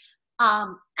mix.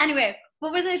 Anyway,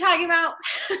 what was I talking about?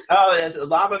 Oh, there's a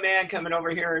Lava Man coming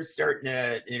over here and starting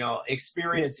to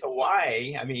experience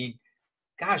Hawaii. I mean,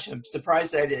 gosh, I'm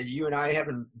surprised that you and I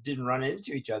didn't run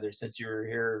into each other since you were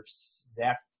here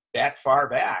that far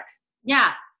back.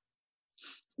 Yeah.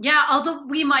 Yeah, although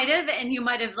we might have, and you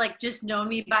might have like just known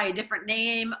me by a different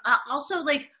name. Also,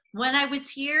 like when I was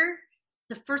here,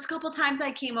 the first couple times I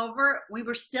came over, we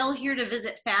were still here to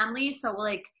visit family. So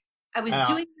like I was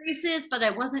doing races, but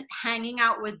I wasn't hanging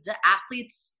out with the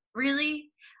athletes really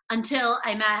until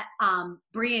I met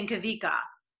Bree and Kavika.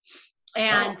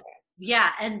 And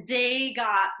yeah, and they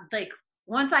got like,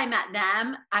 once I met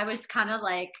them, I was kind of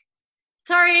like,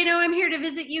 sorry, I know I'm here to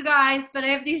visit you guys, but I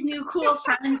have these new cool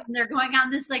friends and they're going on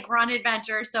this like run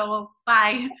adventure. So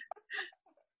bye.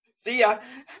 See ya.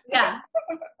 Yeah.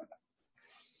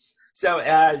 So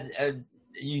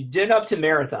you did up to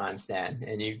marathons then,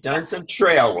 and you've done some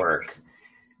trail work.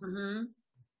 Mm-hmm.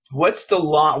 What's the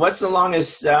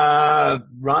longest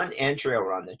run and trail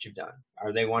run that you've done?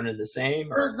 Are they one and the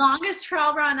same? Or? The longest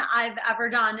trail run I've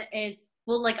ever done is,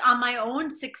 well, like on my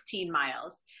own 16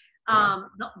 miles.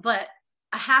 But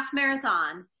a half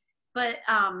marathon, but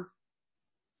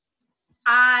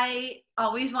I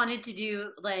always wanted to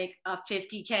do like a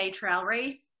 50K trail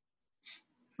race,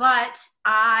 but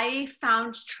I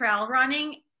found trail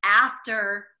running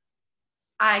after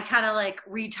I kind of like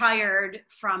retired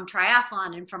from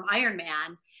triathlon and from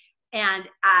Ironman, and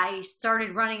I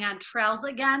started running on trails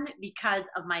again because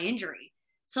of my injury.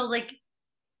 So like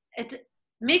it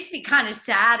makes me kind of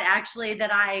sad actually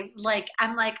that I'm like,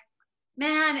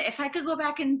 man, if I could go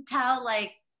back and tell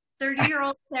like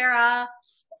 30-year-old Sarah,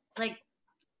 like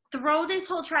throw this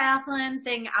whole triathlon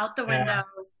thing out the window,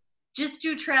 just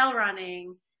do trail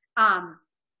running.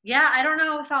 Yeah, I don't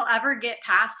know if I'll ever get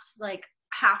past like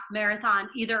half marathon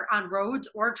either on roads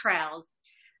or trails.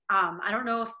 I don't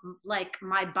know if like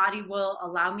my body will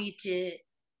allow me to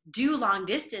do long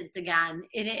distance again,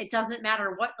 and it doesn't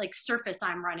matter what like surface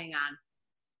I'm running on.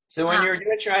 So when you're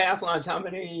doing triathlons, how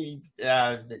many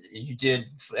you did?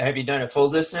 Have you done a full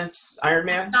distance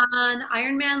Ironman? I've done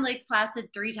Ironman Lake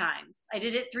Placid 3 times. I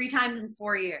did it 3 times in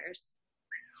 4 years.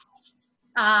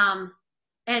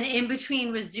 And in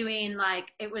between was doing like,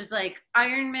 it was like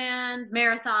Ironman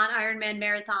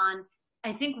marathon.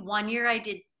 I think 1 year I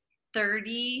did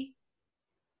 30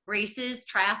 races,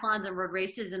 triathlons and road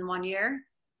races in 1 year.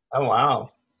 Oh,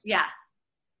 wow. Yeah.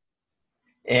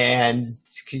 And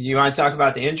you want to talk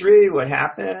about the injury, what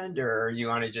happened, or you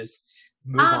want to just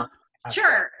move on?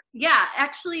 Sure. Yeah,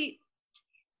 actually,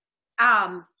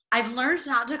 I've learned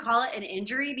not to call it an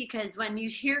injury because when you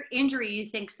hear injury, you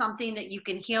think something that you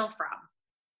can heal from.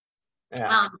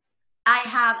 Yeah. I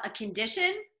have a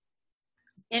condition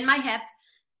in my hip,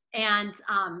 and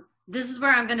this is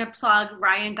where I'm going to plug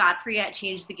Ryan Godfrey at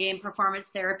Change the Game Performance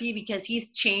Therapy because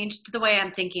he's changed the way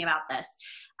I'm thinking about this.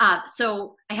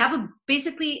 So I have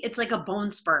basically it's like a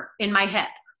bone spur in my hip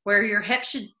where your hip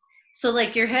should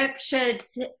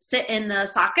sit in the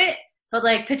socket, but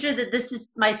like picture that this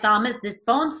is my thumb is this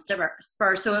bone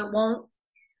spur, so it won't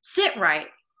sit right.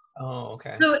 Oh,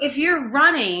 okay. So if you're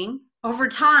running over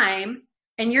time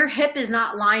and your hip is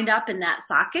not lined up in that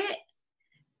socket,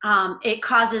 it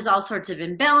causes all sorts of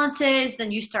imbalances.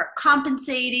 Then you start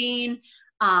compensating,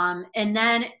 and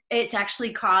then it's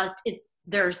actually caused it.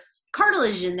 There's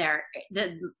cartilage in there that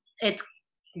it's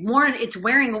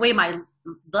wearing away my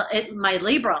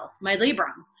labrum.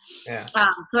 Yeah.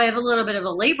 So I have a little bit of a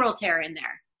labral tear in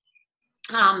there.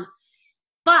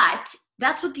 But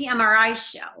that's what the MRIs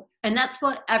show. And that's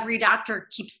what every doctor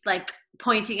keeps like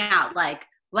pointing out. Like,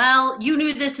 well, you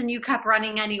knew this and you kept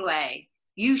running anyway.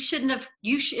 You shouldn't have,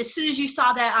 as soon as you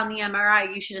saw that on the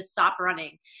MRI, you should have stopped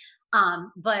running.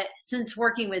 But since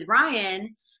working with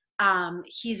Ryan,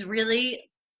 he's really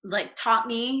like taught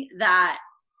me that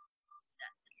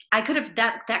I could have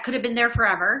that could have been there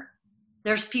forever.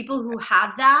 There's people who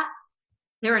have that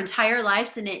their entire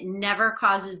lives and it never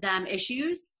causes them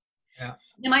issues. Yeah.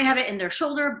 They might have it in their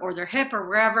shoulder or their hip or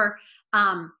wherever,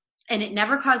 and it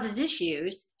never causes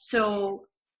issues. So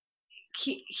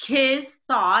his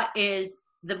thought is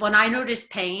that when I notice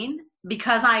pain,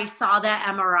 because I saw that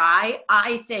MRI,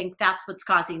 I think that's what's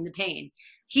causing the pain.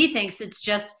 He thinks it's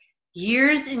just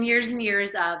years and years and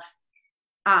years of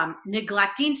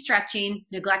neglecting stretching,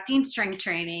 neglecting strength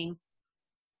training,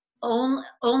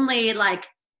 only like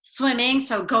swimming.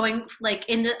 So going like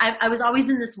I was always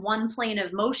in this one plane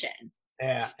of motion.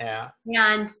 Yeah, yeah.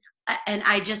 And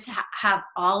I just have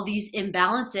all these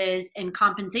imbalances and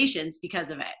compensations because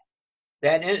of it.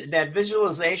 That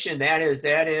visualization, that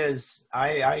is,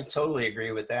 I totally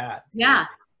agree with that. Yeah.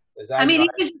 I mean,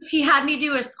 he had me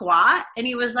do a squat and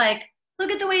he was like,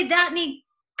 look at the way that knee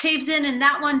caves in and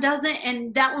that one doesn't.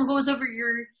 And that one goes over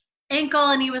your ankle.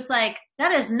 And he was like,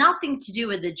 that has nothing to do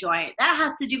with the joint. That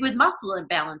has to do with muscle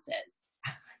imbalances.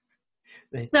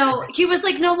 So he was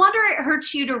like, no wonder it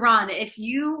hurts you to run. If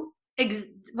you,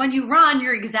 when you run,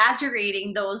 you're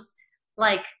exaggerating those,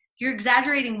 like you're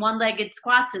exaggerating one-legged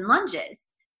squats and lunges.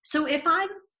 So if I'm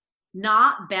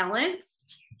not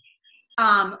balanced,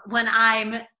 when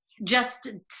I'm just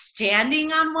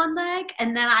standing on one leg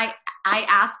and then I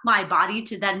ask my body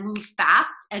to then move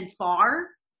fast and far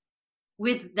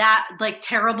with that like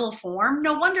terrible form,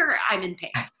 no wonder I'm in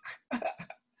pain.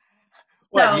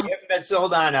 What, you haven't been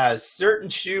sold on a certain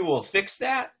shoe will fix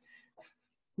that?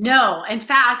 No, in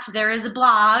fact, there is a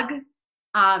blog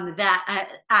that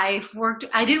I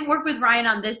didn't work with Ryan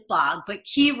on this blog, but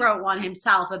he wrote one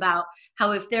himself about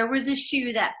how if there was a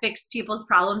shoe that fixed people's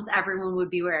problems, everyone would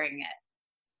be wearing it.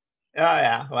 Oh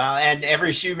yeah, well, and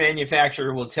every shoe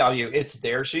manufacturer will tell you it's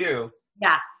their shoe.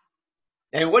 Yeah.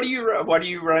 And what do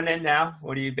you run in now?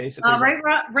 What do you basically?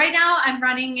 Right now, I'm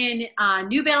running in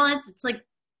New Balance. It's like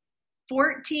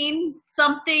 14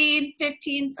 something,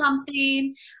 15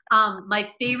 something. My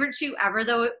favorite shoe ever,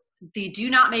 though, they do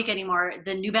not make anymore,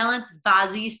 the New Balance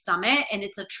Vazi Summit, and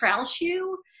it's a trail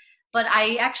shoe, but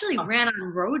I actually ran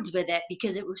on roads with it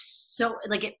because it was so,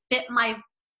 like, it fit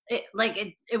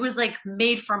it was like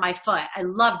made for my foot. I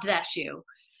loved that shoe.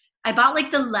 I bought like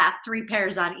the last 3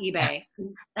 pairs on eBay.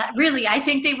 Really, I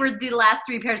think they were the last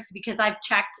 3 pairs because I've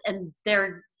checked and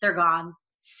they're gone.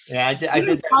 Yeah, I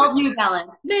did all New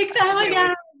Balance. Make them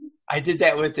again. I did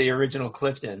that with the original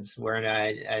Cliftons, where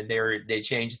they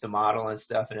changed the model and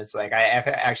stuff, and it's like I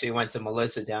actually went to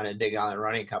Melissa down at Big Island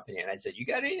Running Company, and I said, "You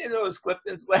got any of those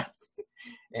Cliftons left?"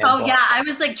 Yeah, I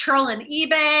was like trolling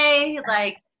eBay,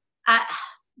 like,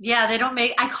 yeah, they don't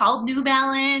make. I called New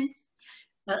Balance.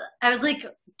 I was like,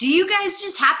 "Do you guys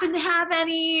just happen to have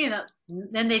any?"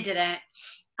 Then they didn't.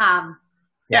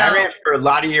 Yeah, I ran for a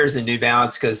lot of years in New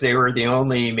Balance because they were the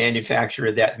only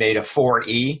manufacturer that made a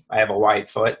 4E. I have a wide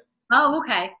foot. Oh,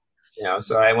 okay.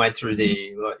 So I went through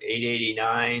the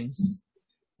 889s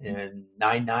and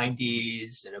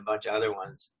 990s and a bunch of other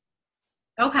ones.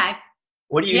 Okay.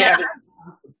 What do you have?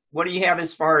 What do you have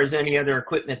as far as any other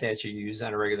equipment that you use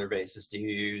on a regular basis? Do you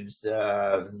use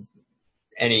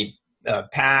any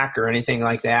pack or anything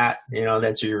like that?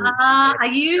 That's your.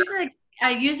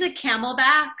 I use a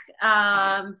Camelback.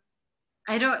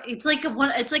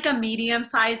 It's like a medium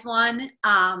sized one.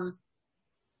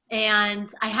 And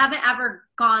I haven't ever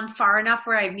gone far enough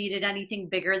where I've needed anything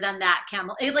bigger than that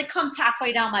Camel. It like comes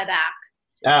halfway down my back.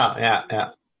 Oh, yeah.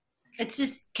 It's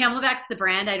just Camelback's the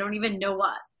brand. I don't even know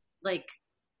what, like,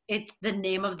 it's the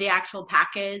name of the actual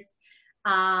pack is.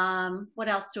 What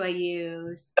else do I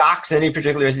use? Socks, any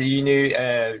particular,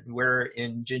 you wear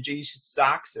in Gigi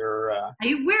socks or?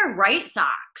 I wear Right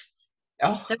socks.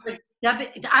 Oh.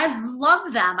 I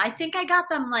love them. I think I got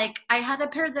them, like, I had a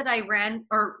pair that I ran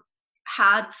or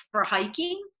had for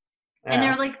hiking, and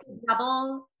they're like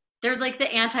they're like the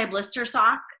anti-blister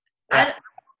sock. Yeah.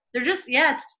 They're just,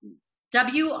 it's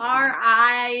WRIHT,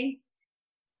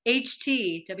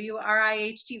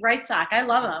 Right sock. I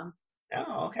love them.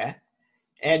 Oh, okay.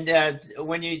 And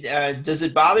when you does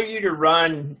it bother you to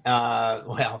run?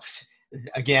 Well,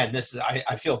 again,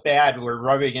 I feel bad. We're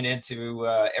rubbing it into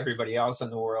everybody else in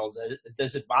the world.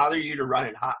 Does it bother you to run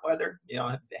in hot weather?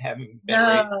 Having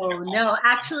been no,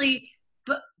 actually,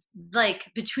 but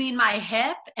like between my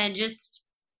hip and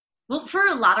for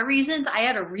a lot of reasons, I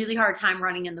had a really hard time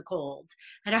running in the cold.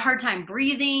 I had a hard time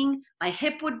breathing. My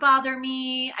hip would bother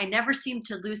me. I never seemed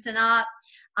to loosen up.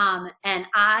 And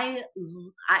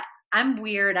I'm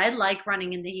weird. I like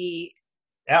running in the heat.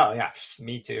 Oh yeah,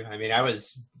 me too. I mean, I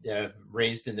was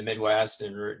raised in the Midwest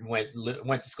and went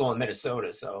to school in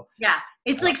Minnesota. So Yeah,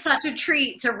 it's uh, like such a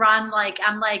treat to run. Like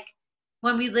I'm like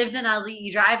when we lived in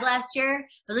LE Drive last year, I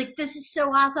was like, this is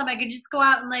so awesome. I could just go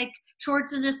out in like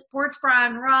shorts and a sports bra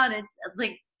and run. It's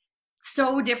like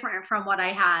so different from what I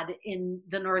had in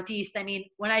the Northeast. I mean,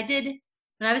 when I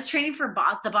was training for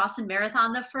the Boston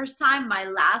Marathon the first time, my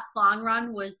last long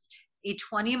run was a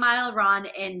 20-mile run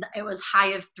and it was high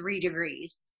of 3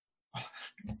 degrees.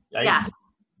 Yeah. yikes.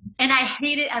 And I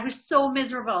hate it. I was so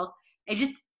miserable. I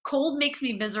just cold makes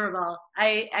me miserable.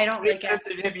 I How don't many like it. times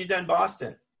have you done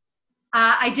Boston?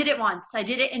 I did it once. I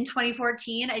did it in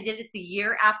 2014. I did it the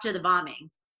year after the bombing.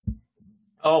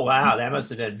 Oh wow, that must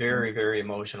have been very, very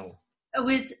emotional. It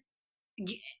was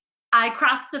I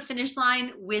crossed the finish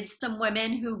line with some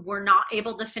women who were not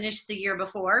able to finish the year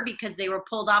before because they were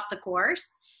pulled off the course.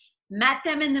 Met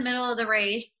them in the middle of the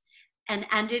race and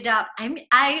ended up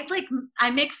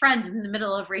I make friends in the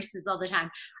middle of races all the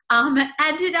time.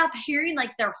 Ended up hearing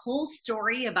like their whole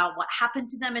story about what happened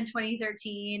to them in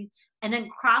 2013 and then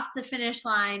crossed the finish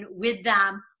line with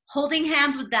them, holding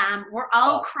hands with them. We're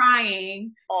all Oh,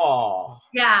 crying. oh,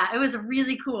 Yeah, it was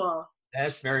really cool.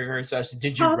 that's very, very special.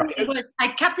 Did you Totally, write it it? was. I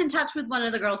kept in touch with one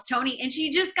of the girls, Tony, and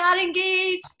she just got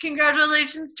engaged.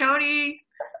 Congratulations, Tony.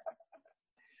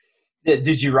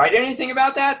 Did you write anything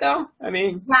about that though? I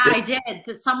mean, Yeah, I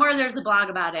did. Somewhere there's a blog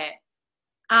about it.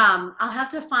 I'll have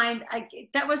to find.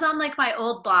 That was on like my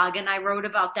old blog, and I wrote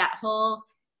about that whole.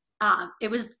 It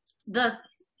was the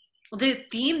the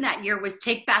theme that year was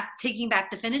taking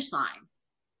back the finish line,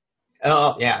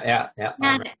 oh yeah, yeah, yeah.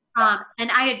 I and remember.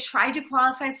 and I had tried to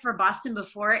qualify for Boston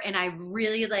before, and I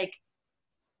really like.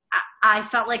 I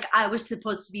felt like I was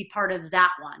supposed to be part of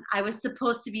that one. I was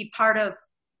supposed to be part of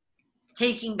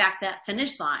taking back that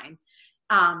finish line.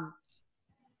 Um,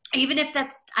 Even if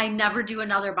that's, I never do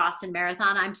another Boston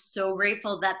Marathon, I'm so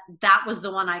grateful that that was the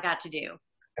one I got to do.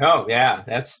 Oh yeah,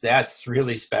 that's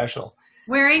really special.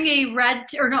 Wearing a red,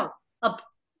 or no, a,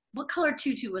 what color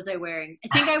tutu was I wearing?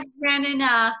 I think I ran in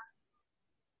a,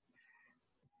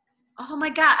 oh my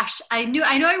gosh, I know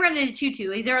I ran in a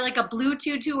tutu, either like a blue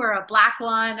tutu or a black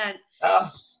one. And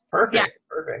Oh, yeah, perfect,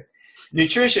 perfect.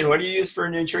 Nutrition. What do you use for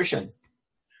nutrition?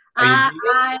 Are you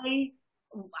vegan?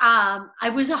 I, I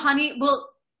was a honey, well,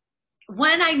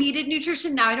 when I needed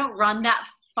nutrition, now I don't run that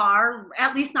far,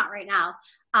 at least not right now.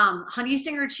 Honey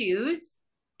Stinger Chews.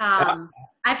 Yeah.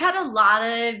 I've had a lot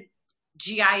of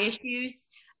GI issues.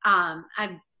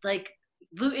 I've like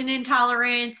gluten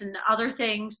intolerance and other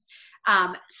things.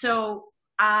 So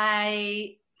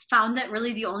I found that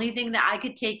really the only thing that I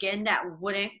could take in that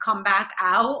wouldn't come back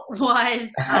out was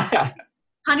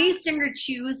Honey Stinger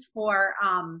Chews for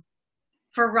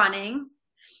running,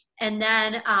 and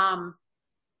then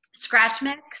Scratch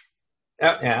Mix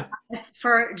Oh, yeah.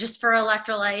 for just for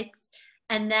electrolytes,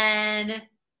 and then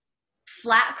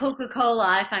flat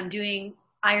Coca-Cola if I'm doing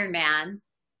Ironman.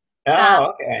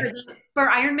 Oh, okay. For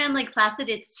Ironman Lake Placid,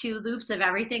 it's 2 loops of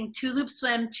everything: 2 loop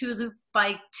swim, 2 loop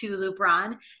bike, 2 loop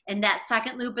run. And that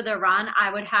second loop of the run,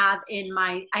 I would have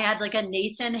I had like a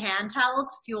Nathan handheld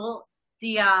fuel,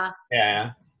 the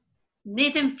Yeah.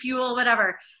 Nathan fuel,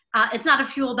 whatever. It's not a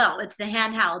fuel belt; it's the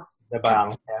handhelds The because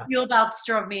bottom. Yeah. fuel belts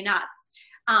drove me nuts.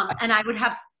 And I would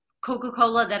have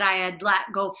Coca-Cola that I had let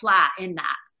go flat in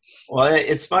that. Well,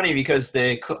 it's funny because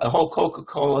the whole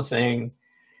Coca-Cola thing,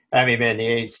 having been the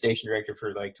aid station director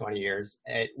for like 20 years,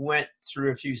 it went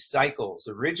through a few cycles.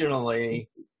 Originally,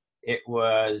 it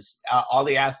was all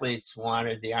the athletes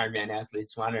wanted, the Ironman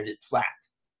athletes wanted it flat.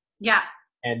 Yeah.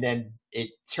 And then it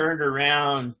turned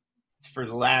around for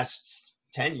the last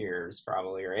 10 years,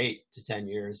 probably, or 8 to 10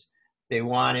 years. They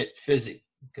want it fizzy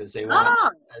because they want Oh,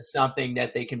 something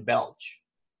that they can belch.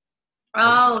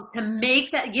 oh, to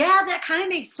make that, yeah, that kind of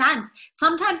makes sense.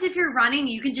 Sometimes if you're running,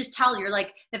 you can just tell you're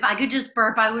like, if I could just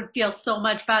burp, I would feel so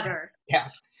much better. Yeah.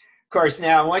 Of course,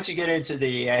 now once you get into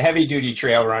the heavy duty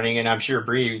trail running, and I'm sure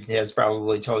Bree has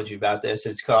probably told you about this,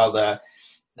 it's called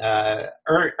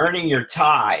earning your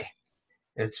tie.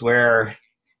 It's where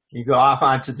you go off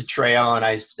onto the trail, and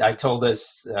I told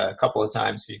this a couple of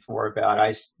times before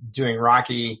about doing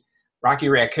Rocky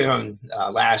Raccoon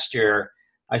last year.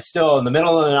 I still in the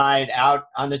middle of the night out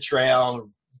on the trail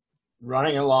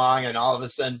running along, and all of a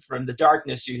sudden from the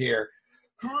darkness you hear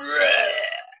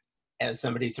as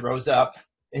somebody throws up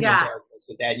in the Yeah. darkness.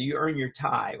 With that, you earn your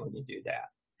tie when you do that.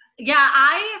 Yeah,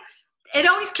 it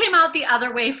always came out the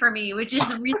other way for me, which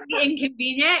is really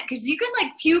inconvenient because you can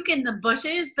like puke in the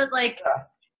bushes, but like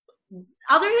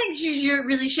other things you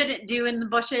really shouldn't do in the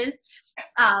bushes.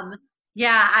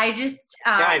 Yeah, I just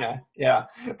Kinda, yeah.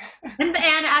 and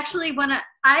actually when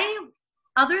I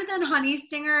other than Honey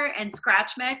Stinger and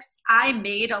Scratch Mix, I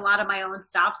made a lot of my own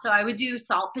stuff. So I would do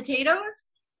salt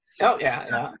potatoes Oh yeah,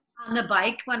 yeah. on the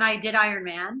bike when I did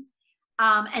Ironman.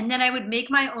 And then I would make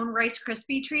my own Rice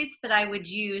Krispie treats, but I would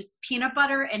use peanut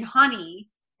butter and honey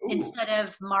Ooh, instead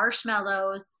of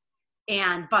marshmallows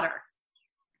and butter.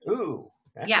 ooh,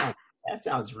 Yeah. that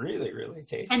sounds really really And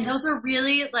tasty. those are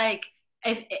really like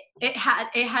it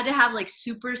had to have like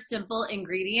super simple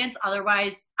ingredients,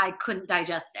 otherwise I couldn't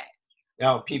digest it.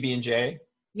 Oh, PB&J.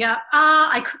 Yeah.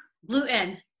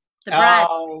 Gluten, the bread.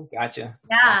 Oh, gotcha.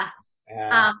 Yeah.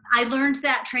 Uh, I learned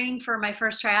that training for my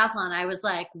first triathlon. I was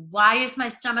like, why is my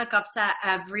stomach upset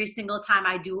every single time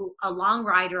I do a long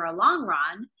ride or a long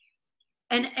run?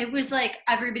 And it was like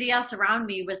everybody else around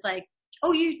me was like,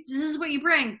 oh, this is what you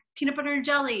bring, peanut butter and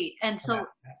jelly. And so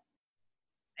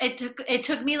it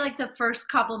took me like the first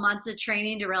couple months of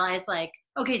training to realize like,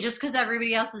 okay, just because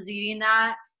everybody else is eating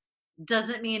that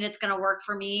doesn't mean it's going to work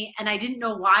for me. And I didn't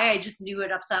know why. I just knew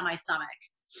it upset my stomach.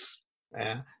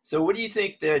 yeah. So, what do you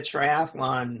think the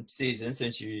triathlon season,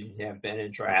 since you have been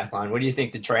in triathlon, what do you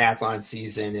think the triathlon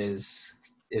season is?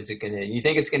 Is it gonna? You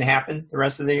think it's gonna happen the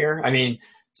rest of the year? I mean,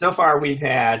 so far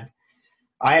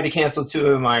I had to cancel two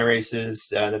of my races,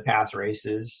 the path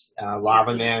races.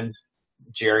 Lava Man,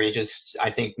 Jerry just, I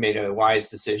think, made a wise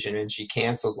decision and she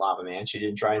canceled Lava Man. She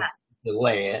didn't try to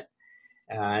delay it.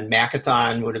 And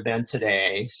Macathon would have been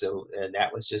today, so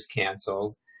that was just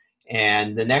canceled.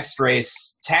 And the next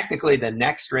race, technically the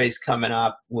next race coming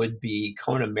up would be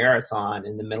Kona Marathon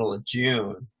in the middle of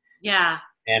June. Yeah.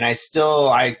 And I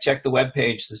checked the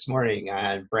webpage this morning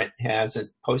and Brent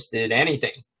hasn't posted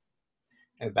anything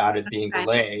about it being Okay.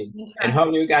 delayed. And Okay.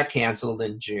 Honu got canceled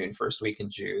in June, first week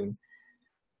in June.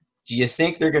 Do you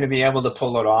think they're going to be able to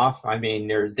pull it off? I mean,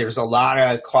 there's a lot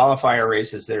of qualifier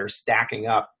races that are stacking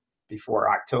up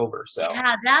before October. So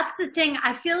Yeah, that's the thing.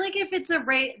 I feel like if it's a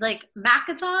race like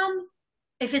Macathon,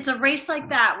 if it's a race like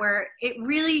that where it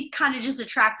really kind of just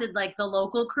attracted like the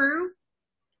local crew,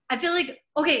 I feel like,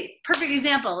 okay, perfect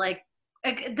example. Like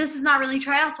this is not really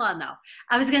triathlon though.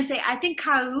 I was gonna say I think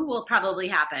Kau will probably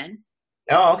happen.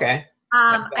 oh, okay.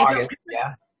 That's I don't. August.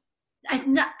 Yeah.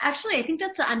 Actually, I think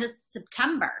that's the end of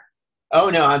September. Oh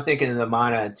no, I'm thinking of the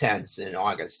Mana 10s in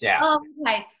August. Yeah. Oh,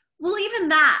 okay. Well, even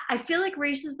that, I feel like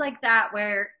races like that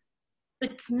where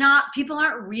it's not people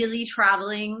aren't really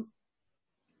traveling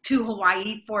to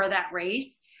Hawaii for that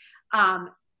race.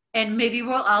 Um, and maybe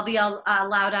we'll all be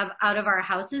allowed out of our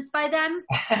houses by then.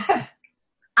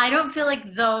 I don't feel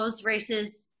like those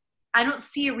races. I don't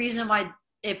see a reason why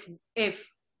if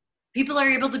people are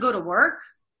able to go to work,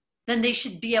 then they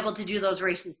should be able to do those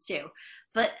races too.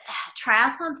 But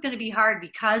triathlon's going to be hard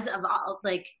because of all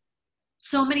like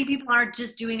so many people aren't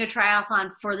just doing a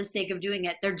triathlon for the sake of doing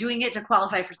it. They're doing it to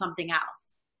qualify for something else.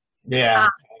 Yeah. Um,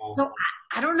 so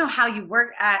I don't know how you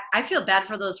work at, I feel bad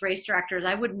for those race directors.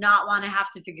 I would not want to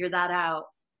have to figure that out.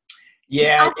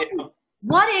 Yeah.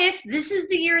 What if this is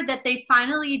the year that they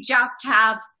finally just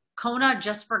have Kona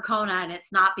just for Kona and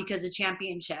it's not because of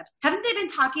championships? Haven't they been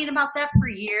talking about that for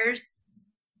years?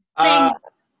 Uh,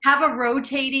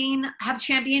 Saying have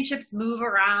championships move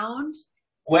around.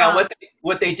 well, Um,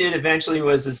 what they did eventually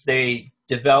was is they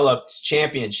developed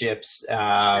championships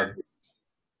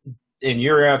in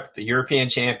Europe, the European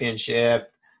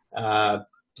Championship, uh,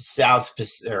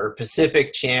 or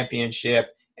Pacific Championship,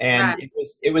 and right,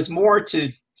 it was more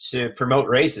to promote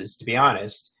races, to be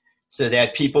honest, so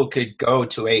that people could go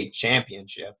to a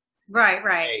championship right.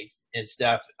 race and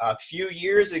stuff. A few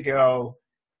years ago,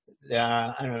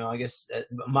 I don't know. I guess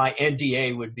my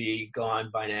NDA would be gone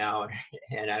by now,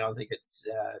 and I don't think it's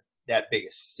that big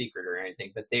a secret or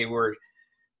anything. But they were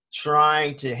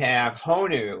trying to have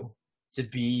Honu to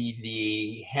be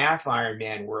the half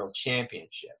Ironman World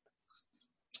Championship,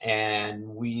 and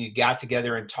we got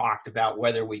together and talked about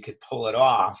whether we could pull it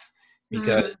off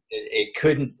because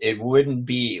Mhm. it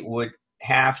would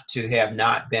have to have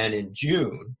not been in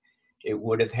June. It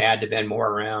would have had to been more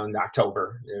around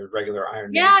October, the regular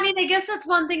Yeah, Ironman. I mean, I guess that's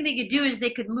one thing they could do is they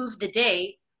could move the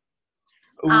date.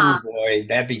 Oh Um, boy,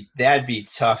 that'd be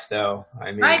tough though.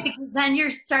 I right, mean, because then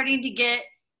you're starting to get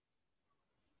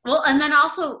well, and then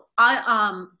also,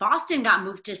 Boston got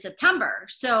moved to September.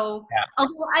 So, yeah,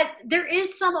 although there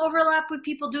is some overlap with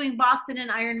people doing Boston and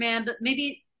Ironman, but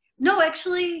maybe no,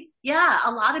 actually, yeah,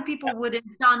 a lot of people would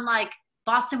have done like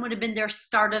Boston would have been their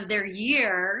start of their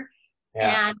year,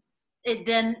 yeah, and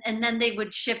then they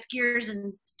would shift gears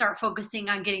and start focusing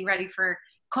on getting ready for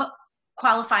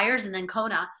qualifiers and then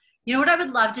Kona. You know what I would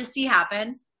love to see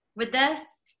happen with this?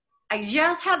 I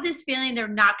just have this feeling they're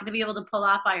not going to be able to pull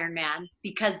off Ironman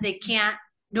because they can't.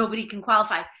 Nobody can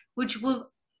qualify, which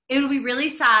will It will be really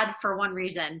sad for one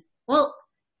reason. Well,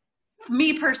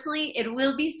 me personally, it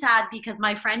will be sad because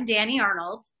my friend Danny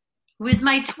Arnold, who is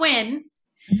my twin,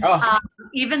 Oh,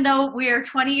 even though we are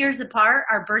 20 years apart,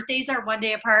 our birthdays are one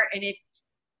day apart. And if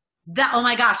that, oh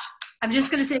my gosh, I'm just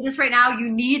going to say this right now. You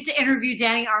need to interview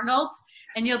Danny Arnold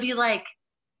and you'll be like,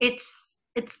 it's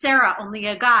Sarah, only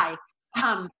a guy.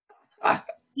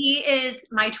 He is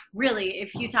really,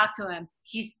 if you talk to him,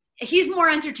 he's more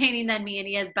entertaining than me and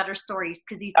he has better stories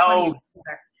because he's 20 years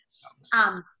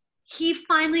older. He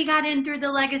finally got in through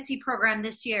the legacy program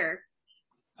this year.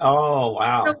 oh,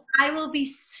 wow. So I will be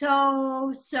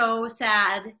so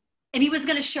sad. And he was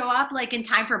going to show up like in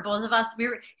time for both of us. He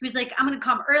was like, I'm going to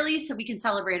come early so we can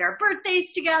celebrate our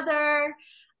birthdays together.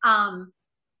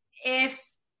 If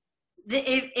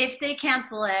they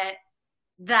cancel it,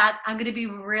 that I'm going to be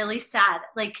really sad.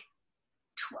 Like,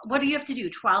 what do you have to do?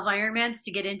 12 Ironmans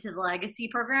to get into the legacy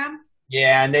program?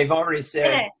 Yeah, and they've already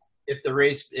said if the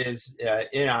race is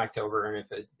in October, and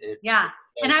if it yeah.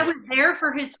 And I was there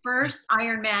for his first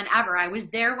Ironman ever. I was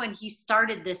there when he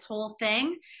started this whole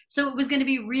thing. So it was going to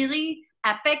be really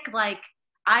epic. Like,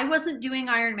 I wasn't doing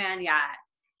Ironman yet,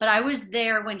 but I was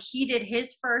there when he did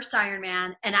his first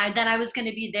Ironman, and then I was going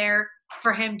to be there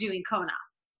for him doing Kona.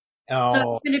 Oh. So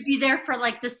it's going to be there for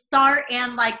like the start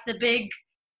and like the big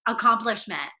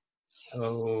accomplishment.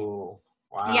 Oh,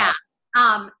 wow. Yeah.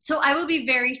 So I will be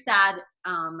very sad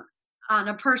on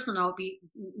a personal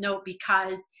note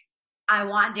because I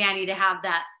want Danny to have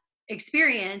that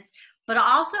experience, but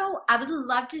also I would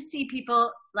love to see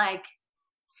people like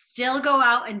still go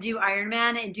out and do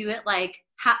Ironman and do it like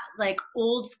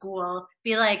old school.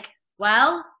 Be like,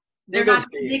 well, they're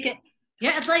not going to make it.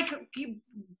 Yeah, it's like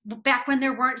back when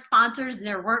there weren't sponsors and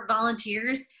there weren't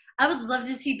volunteers. I would love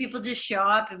to see people just show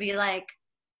up and be like,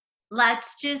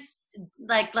 let's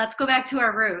go back to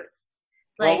our roots.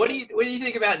 Well, what do you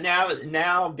think about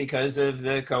now because of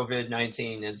the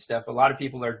COVID-19 and stuff? A lot of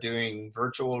people are doing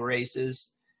virtual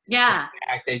races. Yeah. In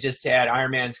fact, they just had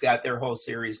Ironman's got their whole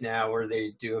series now where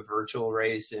they do a virtual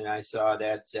race, and I saw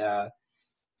that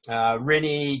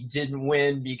Rinny didn't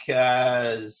win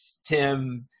because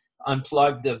Tim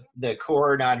unplugged the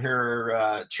cord on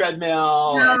her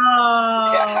treadmill.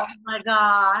 Oh, yeah. My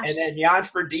gosh. And then Jan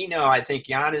Frodeno, I think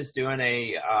Jan is doing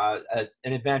an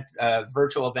event, a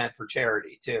virtual event for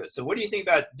charity too. So what do you think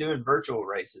about doing virtual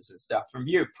races and stuff from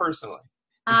you personally?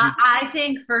 I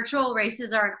think virtual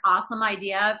races are an awesome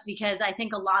idea because I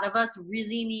think a lot of us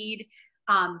really need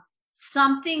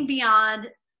something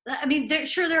beyond. I mean,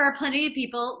 there are plenty of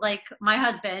people like my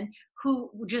husband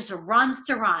who just runs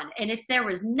to run. And if there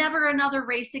was never another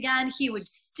race again, he would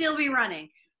still be running.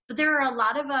 But there are a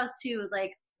lot of us who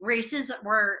like races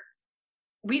where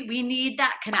we need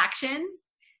that connection.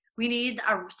 We need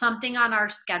something on our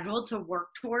schedule to work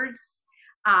towards,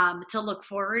 to look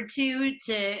forward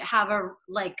to have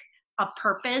a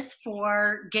purpose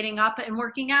for getting up and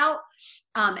working out.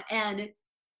 And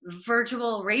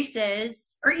virtual races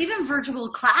or even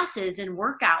virtual classes and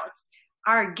workouts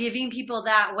are giving people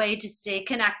that way to stay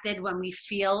connected when we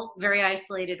feel very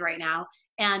isolated right now.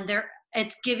 And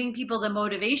it's giving people the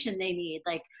motivation they need.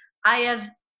 Like, I have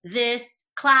this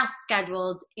class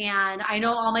scheduled and I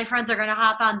know all my friends are going to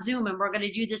hop on Zoom and we're going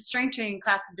to do this strength training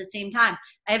class at the same time.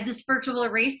 I have this virtual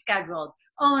race scheduled.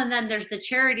 Oh, and then there's the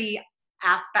charity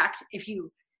aspect. If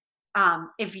you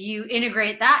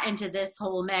integrate that into this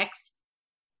whole mix,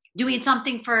 doing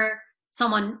something for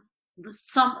someone,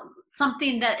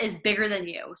 something that is bigger than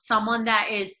you, someone that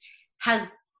has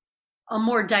a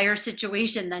more dire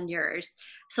situation than yours.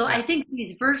 So I think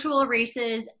these virtual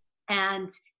races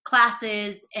and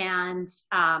classes and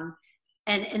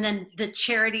then the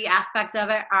charity aspect of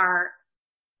it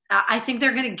I think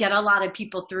they're going to get a lot of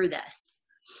people through this.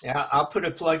 Yeah, I'll put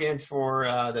a plug in for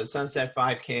the Sunset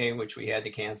 5K, which we had to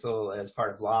cancel as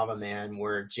part of Lava Man,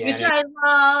 where Janet, which I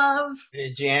love.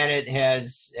 Janet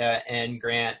has and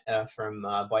Grant from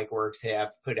Bikeworks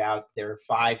have put out their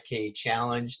 5K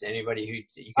challenge. Anybody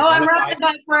who you can I'm running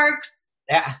Bikeworks.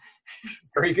 Yeah,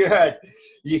 very good.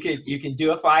 You can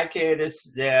do a 5K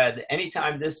this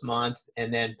anytime this month,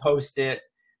 and then post it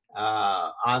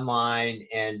online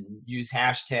and use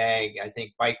hashtag, I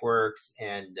think, Bikeworks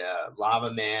and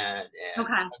Lava Man and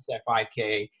Sunset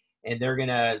 5K,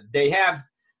 and they have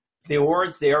the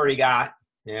awards they already got.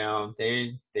 You know,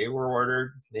 they were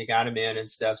ordered, they got them in and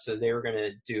stuff, so they were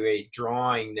gonna do a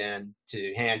drawing then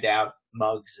to hand out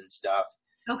mugs and stuff.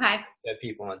 Okay. To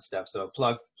people and stuff. So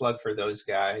plug for those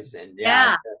guys, and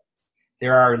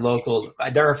they're our local,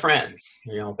 they're our friends.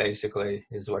 You know, basically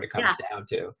is what it comes down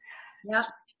to. Yep.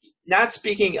 Not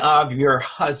speaking of your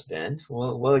husband,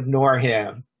 we'll ignore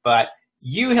him, but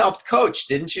you helped coach,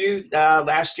 didn't you?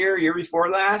 Last year before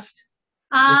last?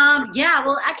 Yeah,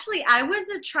 well, actually, I was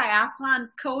a triathlon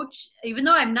coach, even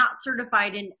though I'm not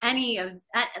certified in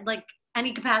like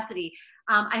any capacity.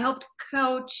 I helped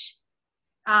coach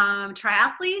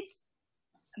triathletes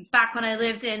back when I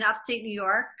lived in upstate New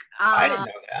York. I didn't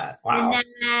know that. Wow. And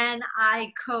then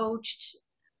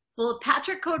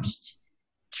Patrick coached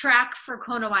track for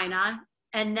Konawaina.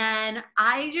 And then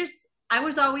I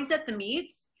was always at the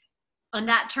meets. And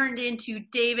that turned into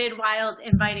David Wild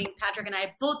inviting Patrick and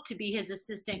I both to be his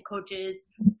assistant coaches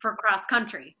for cross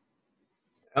country.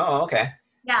 Oh, okay.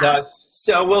 Yeah.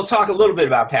 So we'll talk a little bit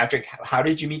about Patrick. How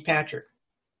did you meet Patrick?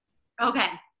 Okay.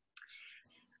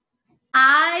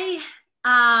 I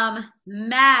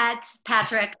met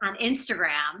Patrick on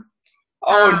Instagram.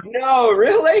 Oh, no,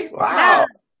 really? Wow.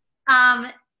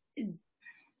 Yeah.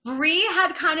 Bree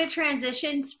had kind of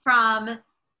transitioned from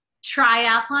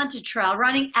triathlon to trail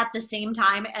running at the same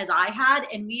time as I had,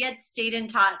 and we had stayed in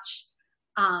touch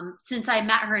since I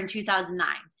met her in 2009.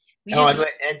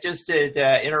 And just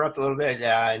to interrupt a little bit,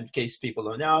 in case people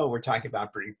don't know, we're talking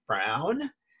about Bree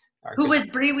Brown. Who was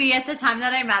Bree Wee at the time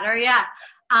that I met her, yeah.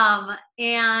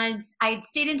 And I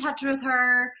stayed in touch with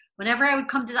her. Whenever I would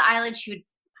come to the island, she would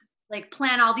like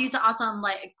plan all these awesome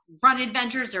like run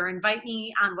adventures or invite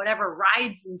me on whatever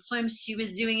rides and swims she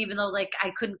was doing, even though like I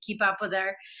couldn't keep up with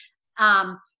her.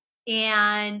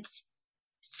 And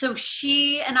so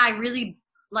she and I really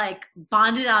like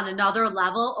bonded on another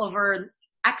level over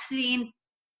exiting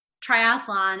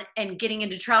triathlon and getting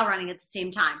into trail running at the same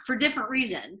time for different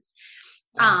reasons.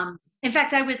 In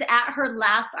fact, I was at her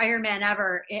last Ironman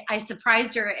ever. I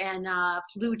surprised her and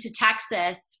flew to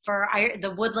Texas for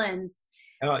the Woodlands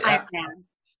Ironman.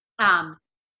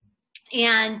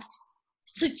 And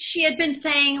so she had been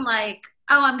saying like,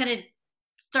 oh, I'm going to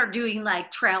start doing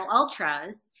like trail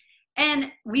ultras.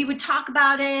 And we would talk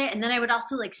about it. And then I would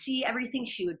also like see everything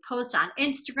she would post on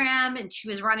Instagram. And she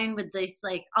was running with this,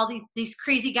 like all these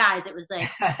crazy guys. It was like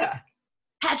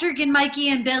Patrick and Mikey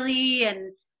and Billy.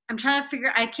 And I'm trying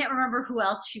to I can't remember who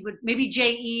else she would, maybe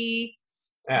J.E.,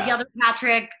 the other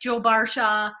Patrick, Joe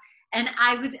Barsha. And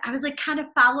I was like kind of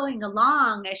following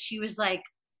along as she was like,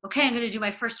 okay, I'm going to do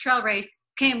my first trail race.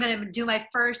 Okay, I'm going to do my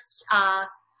first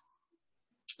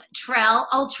trail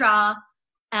ultra.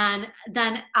 And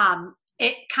then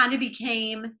it kind of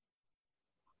became,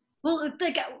 well,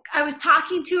 like I was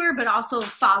talking to her, but also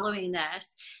following this.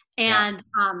 And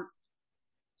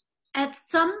at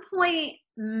some point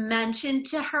mentioned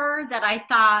to her that I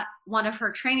thought one of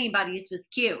her training buddies was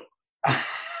cute.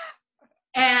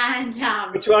 And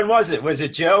which one was it? Was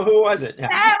it Joe? Who was it? It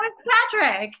was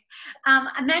Patrick.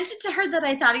 I mentioned to her that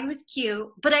I thought he was cute,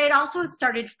 but I had also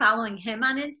started following him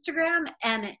on Instagram,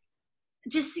 and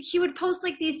just he would post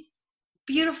like these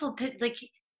beautiful like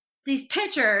these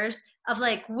pictures of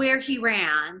like where he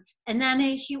ran, and then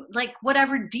he like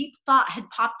whatever deep thought had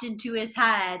popped into his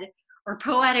head or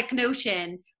poetic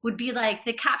notion would be like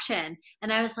the caption.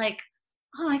 And I was like,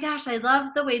 oh my gosh, I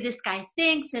love the way this guy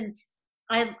thinks, and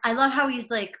I love how he's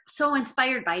like so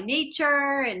inspired by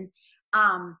nature, and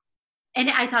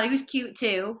I thought he was cute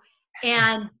too,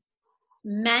 and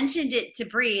mentioned it to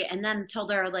Bree, and then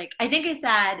told her like, I think I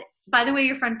said, by the way,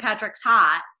 your friend Patrick's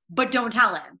hot, but don't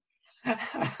tell him.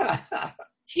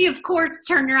 She of course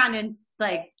turned around and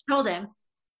like told him,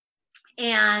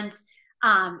 and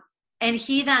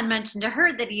he then mentioned to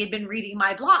her that he had been reading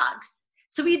my blogs.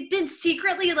 So we'd been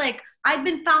secretly like, I'd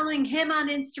been following him on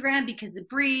Instagram because of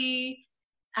Bree,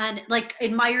 and like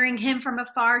admiring him from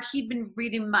afar.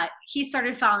 He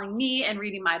started following me and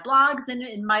reading my blogs and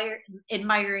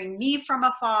admiring me from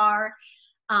afar.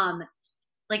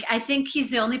 Like I think he's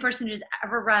the only person who's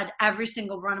ever read every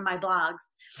single one of my blogs.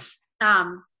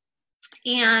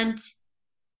 And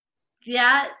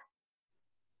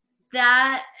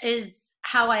that is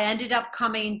how I ended up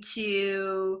coming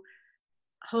to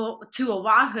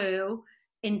Oahu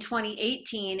in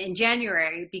 2018 in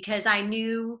January, because I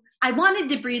knew I wanted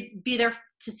to be there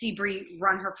to see Bree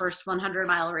run her first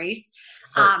 100-mile race.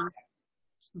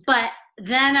 But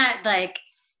then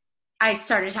I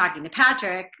started talking to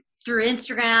Patrick through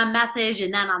Instagram message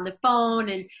and then on the phone.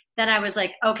 And then I was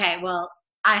like, okay, well,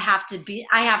 I have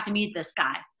to meet this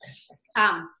guy.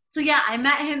 So yeah, I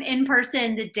met him in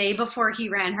person the day before he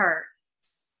ran hurt.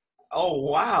 Oh,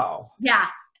 wow. Yeah.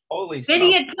 Holy Then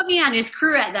he had put me on his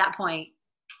crew at that point.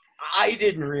 I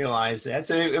didn't realize that.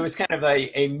 So it was kind of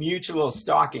a mutual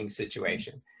stalking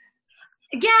situation.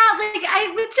 Yeah, like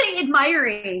I would say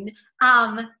admiring.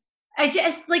 I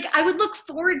just like I would look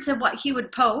forward to what he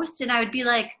would post, and I would be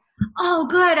like, Oh,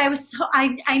 good.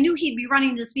 I knew he'd be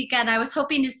running this weekend. I was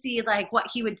hoping to see like what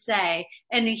he would say.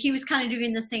 And he was kind of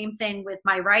doing the same thing with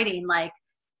my writing. Like,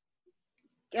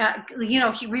 we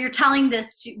were telling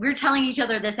each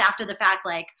other this after the fact,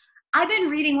 like, I've been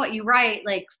reading what you write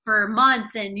like for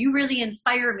months and you really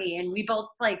inspire me. And we both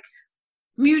like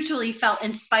mutually felt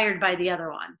inspired by the other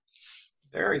one.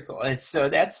 Very cool. And so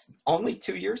that's only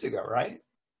 2 years ago, right?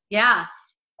 Yeah.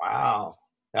 Wow.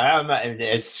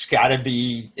 It's got to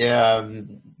be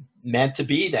meant to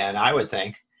be then, I would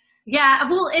think. Yeah.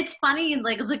 Well, it's funny,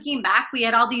 like looking back, we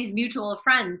had all these mutual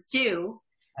friends too.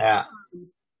 Yeah.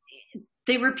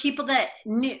 They were people that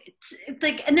knew,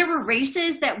 like, and there were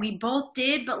races that we both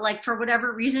did, but like for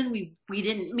whatever reason, we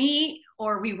didn't meet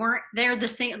or we weren't there the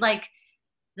same. Like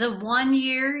the one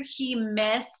year he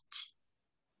missed,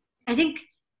 I think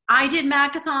I did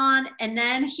Macathon and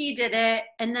then he did it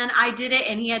and then I did it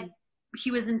and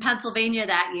he was in Pennsylvania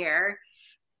that year.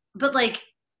 But like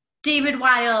David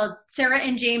Wild, Sarah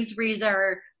and James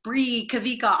Reeser, Bree,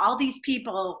 Kavika, all these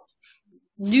people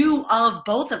knew of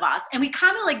both of us and we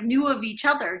kind of like knew of each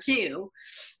other too.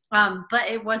 But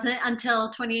it wasn't until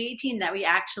 2018 that we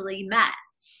actually met.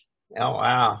 Oh,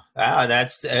 wow. Wow.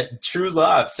 That's true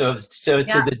love. So to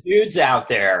Yeah. the dudes out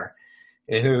there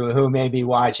who may be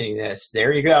watching this,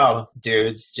 there you go,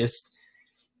 dudes. Just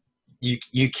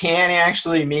you can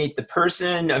actually meet the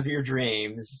person of your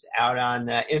dreams out on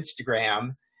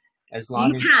Instagram as You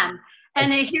long can.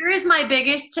 And here is my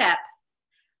biggest tip.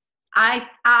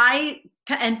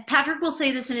 And Patrick will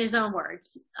say this in his own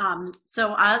words.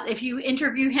 If you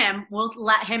interview him, we'll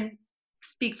let him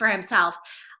speak for himself.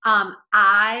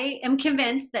 I am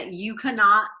convinced that you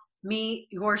cannot meet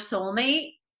your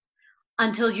soulmate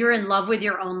until you're in love with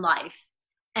your own life.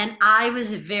 And I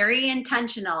was very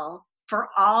intentional for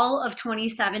all of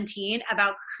 2017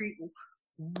 about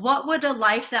what would a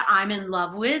life that I'm in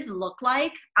love with look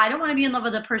like? I don't want to be in love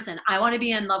with a person. I want to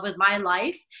be in love with my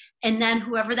life. And then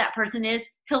whoever that person is,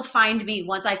 he'll find me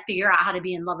once I figure out how to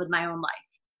be in love with my own life.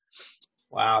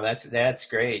 Wow, that's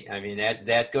great. I mean,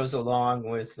 that goes along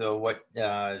with what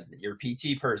your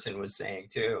PT person was saying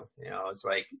too. You know, it's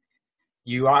like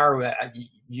you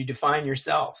define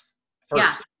yourself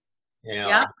Yeah. first, you know,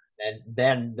 Yeah. and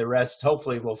then the rest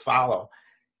hopefully will follow.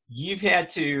 You've had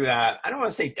to, I don't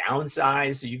want to say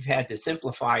downsize, you've had to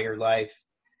simplify your life,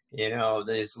 you know,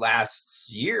 this last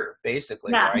year,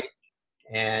 basically, Yeah. right?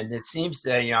 And it seems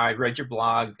that, you know, I read your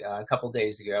blog a couple of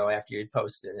days ago after you'd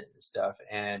posted it and stuff,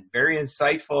 and very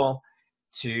insightful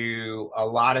to a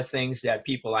lot of things that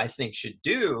people I think should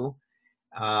do.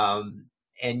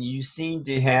 And you seem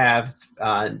to have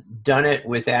done it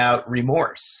without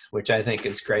remorse, which I think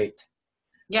is great.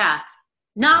 Yeah.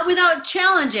 Not without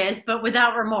challenges, but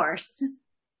without remorse.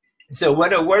 So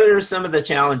what are some of the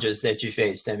challenges that you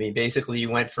faced? I mean, basically you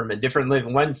went from a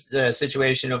different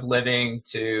situation of living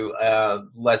to a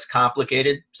less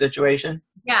complicated situation.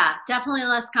 Yeah, definitely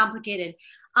less complicated.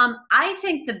 I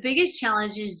think the biggest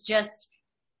challenge is just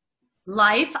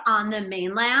life on the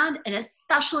mainland and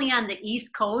especially on the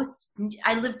East Coast.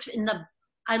 I lived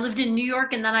in New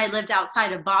York and then I lived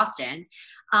outside of Boston.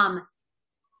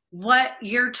 What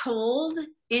you're told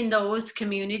in those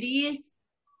communities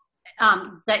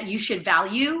that you should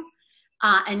value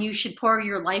and you should pour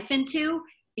your life into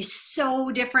is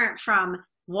so different from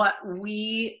what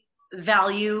we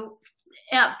value,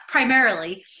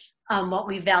 primarily what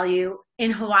we value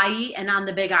in Hawaii and on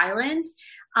the Big Island.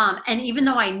 And even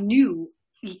though I knew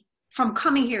from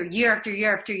coming here year after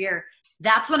year after year,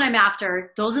 that's what I'm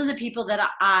after. Those are the people that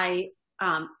I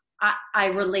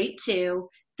relate to.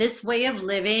 This way of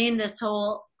living, this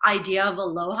whole idea of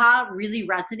aloha really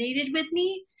resonated with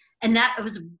me. And that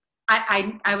was,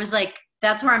 I was like,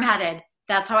 that's where I'm headed.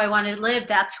 That's how I want to live.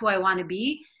 That's who I want to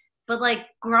be. But like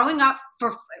growing up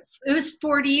it was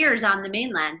 40 years on the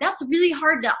mainland. That's really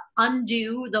hard to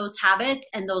undo those habits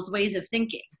and those ways of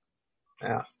thinking.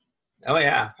 Yeah. Oh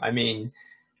yeah. I mean,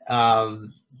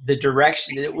 the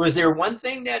direction, was there one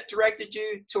thing that directed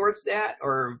you towards that,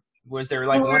 or was there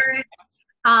like one?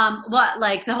 What,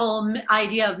 like the whole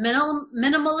idea of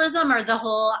minimalism, or the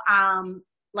whole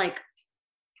like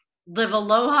live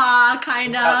aloha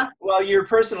kind of? Well, your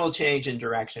personal change in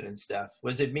direction and stuff.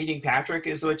 Was it meeting Patrick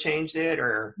is what changed it,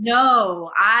 or?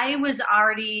 No, I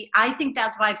think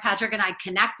that's why Patrick and I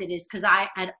connected, is because I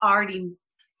had already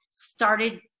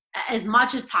started, as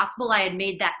much as possible, I had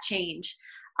made that change.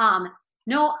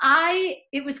 No,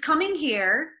 it was coming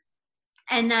here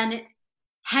and then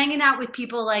hanging out with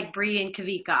people like Bree and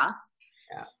Kavika,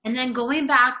 Yeah. and then going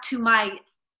back to my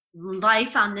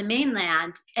life on the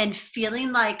mainland and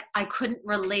feeling like I couldn't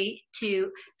relate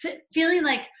to, feeling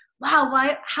like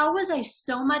wow, how was I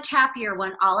so much happier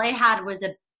when all I had was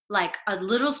a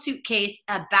little suitcase,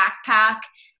 a backpack,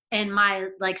 and my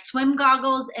like swim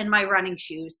goggles and my running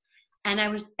shoes. And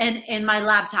and my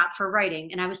laptop for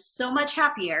writing. And I was so much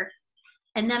happier.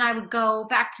 And then I would go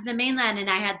back to the mainland and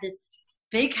I had this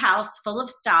big house full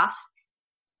of stuff,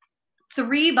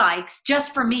 3 bikes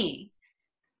just for me.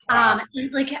 Wow.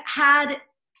 And like had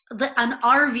an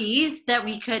RVs that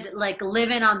we could like live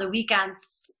in on the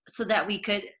weekends so that we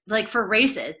could like for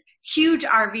races. Huge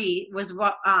RV was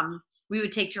what we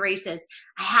would take to races.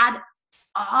 I had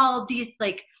all these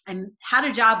like I had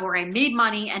a job where I made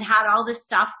money and had all this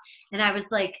stuff, and I was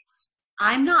like,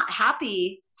 I'm not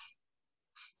happy.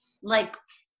 Like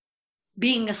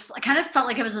I kind of felt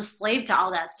like I was a slave to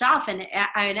all that stuff, and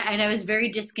I was very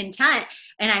discontent.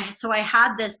 And I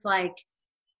had this like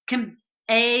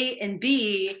A and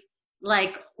B,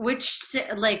 like which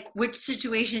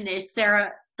situation is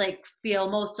Sarah like feel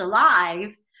most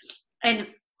alive, and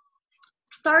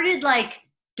started like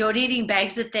donating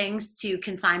bags of things to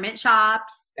consignment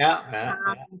shops. Yeah.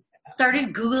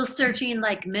 Started Google searching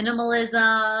like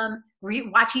minimalism,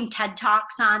 watching TED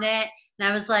Talks on it. And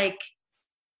I was like,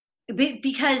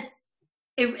 because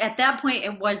at that point,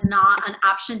 it was not an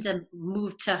option to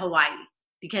move to Hawaii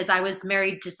because I was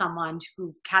married to someone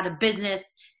who had a business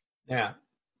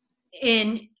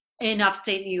in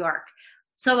upstate New York.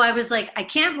 So I was like, I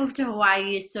can't move to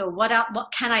Hawaii. So what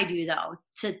can I do though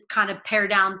to kind of pare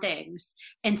down things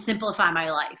and simplify my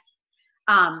life?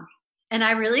 And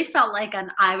I really felt like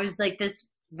I was like this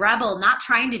rebel, not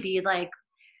trying to be like,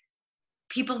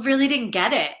 people really didn't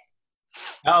get it.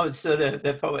 Oh, so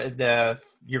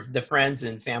the friends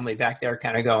and family back there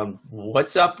kind of going,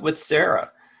 what's up with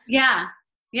Sarah? Yeah.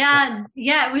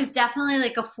 It was definitely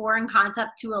like a foreign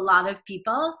concept to a lot of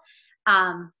people.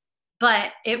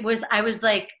 But I was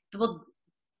like, well,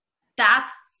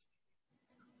 that's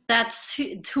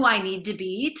who I need to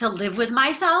be to live with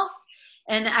myself.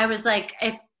 And I was like,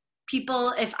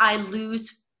 if I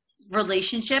lose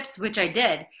relationships, which I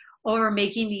did, over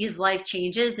making these life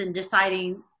changes and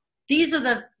deciding these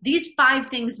 5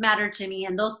 things matter to me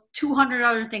and those 200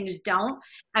 other things don't,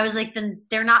 I was like, then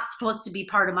they're not supposed to be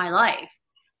part of my life.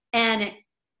 And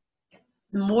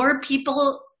more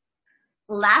people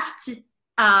left than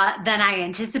I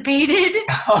anticipated.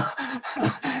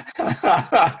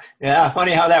 Yeah,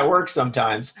 funny how that works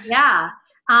sometimes. Yeah.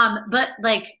 But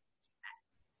like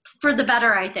for the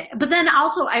better, I think. But then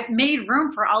also I've made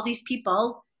room for all these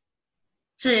people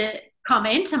to come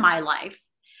into my life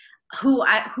who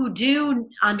do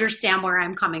understand where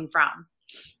I'm coming from.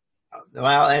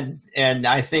 Well, and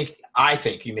I think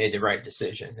you made the right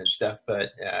decision and stuff,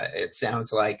 but it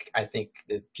sounds like I think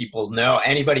that people know,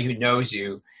 anybody who knows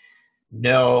you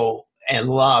know and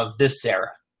love this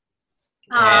Sarah.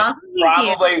 And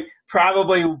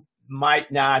probably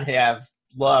might not have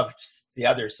loved the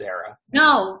other Sarah.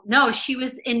 No, she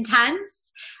was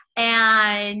intense,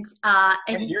 and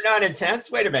you're not intense?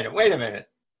 Wait a minute.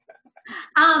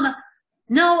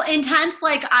 No, intense.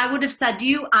 Like I would have said to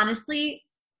you, honestly,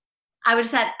 I would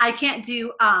have said, I can't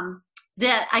do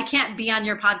that. I can't be on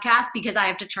your podcast because I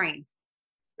have to train.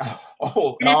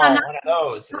 One of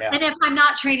those. Yeah. And if I'm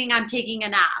not training, I'm taking a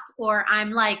nap or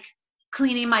I'm like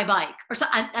cleaning my bike or so.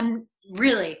 I'm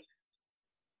really,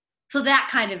 so that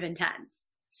kind of intense.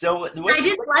 So I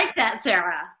didn't like that,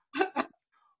 Sarah.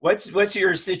 What's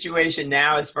your situation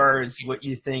now as far as what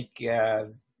you think,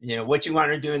 what you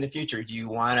want to do in the future? Do you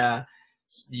want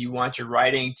your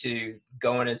writing to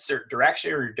go in a certain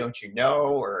direction, or don't you know?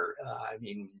 Or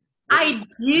I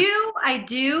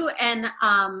do, and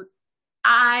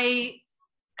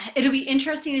it'll be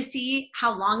interesting to see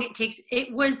how long it takes.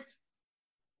 It was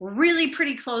really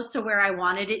pretty close to where I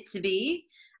wanted it to be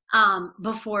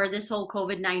before this whole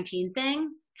COVID-19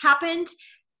 thing happened.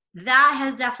 That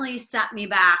has definitely set me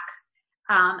back.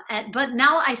 But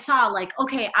now I saw like,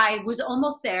 okay, I was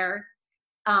almost there.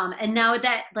 And now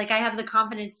that like I have the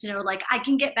confidence to know like I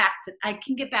can get back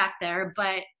there,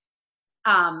 but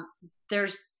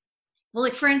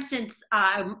like for instance,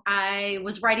 I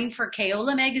was writing for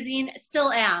Kaola magazine,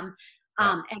 still am,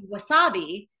 and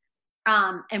Wasabi,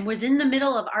 and was in the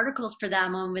middle of articles for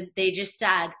them when they just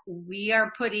said, we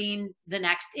are putting the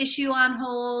next issue on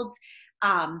hold.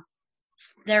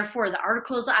 Therefore, the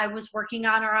articles I was working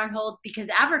on are on hold because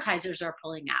advertisers are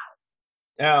pulling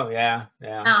out. Oh, yeah.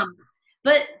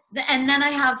 And then I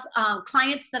have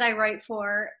clients that I write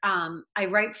for. I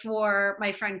write for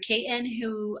my friend Kaiten,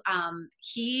 who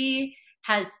he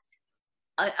has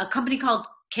a company called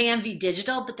KMV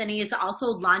Digital, but then he is also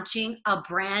launching a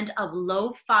brand of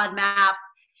low FODMAP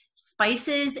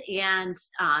spices and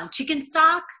chicken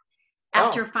stock.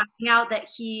 after finding out that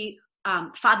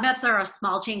FODMAPs are a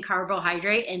small chain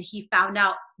carbohydrate, and he found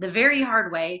out the very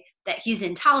hard way that he's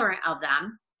intolerant of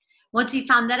them. Once he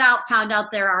found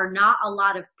out there are not a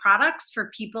lot of products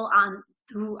for people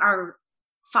who are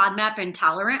FODMAP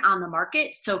intolerant on the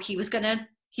market. So he was gonna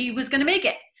make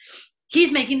it.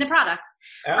 He's making the products.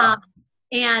 Oh.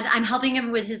 And I'm helping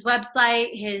him with his website.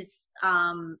 He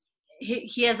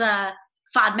has a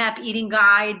FODMAP eating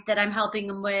guide that I'm helping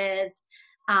him with.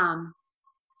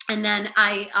 And then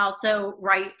I also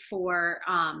write for,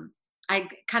 I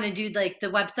kind of do like the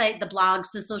website, the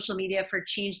blogs, the social media for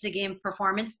Change the Game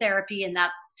Performance Therapy. And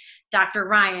that's Dr.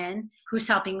 Ryan, who's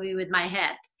helping me with my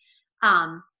hip.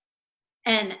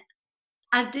 And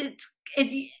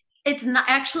it's not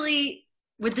actually,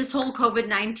 with this whole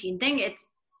COVID-19 thing,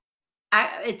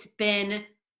 it's been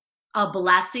a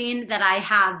blessing that I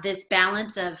have this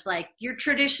balance of like your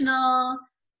traditional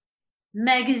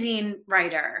magazine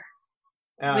writer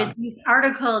with these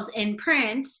articles in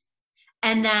print,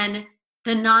 and then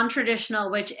the non-traditional,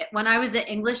 which when I was an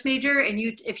English major, and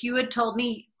if you had told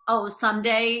me, oh,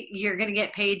 someday you're going to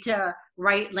get paid to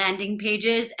write landing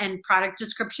pages and product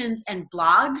descriptions and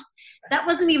blogs, that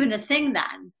wasn't even a thing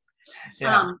then.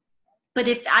 Yeah. But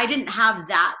if I didn't have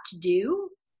that to do,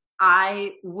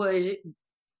 I would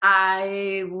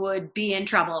be in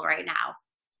trouble right now.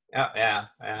 Yeah.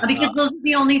 Because those are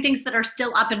the only things that are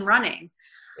still up and running.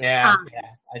 Yeah.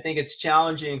 I think it's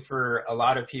challenging for a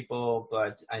lot of people,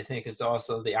 but I think it's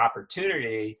also the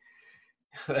opportunity,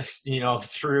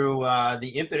 through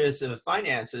the impetus of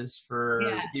finances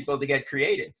for people to get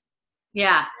creative.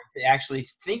 Yeah. To actually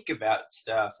think about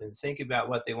stuff and think about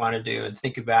what they want to do and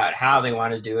think about how they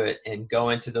want to do it and go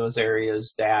into those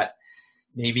areas that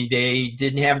maybe they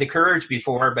didn't have the courage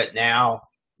before, but now.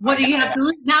 What do you have to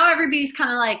lose? Now everybody's kind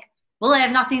of like, well, I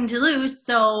have nothing to lose,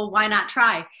 so why not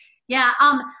try? Yeah.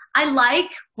 I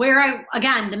like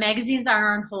again, the magazines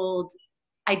are on hold.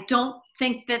 I don't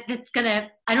think it's going to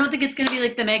be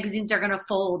like the magazines are going to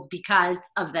fold because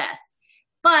of this,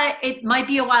 but it might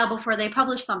be a while before they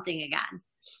publish something again.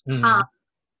 Mm-hmm.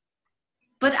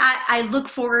 But I look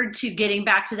forward to getting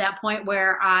back to that point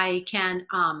where I can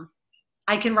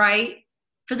write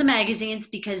for the magazines,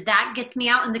 because that gets me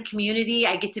out in the community.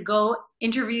 I get to go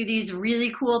interview these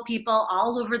really cool people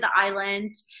all over the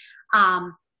island,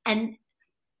 and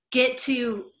get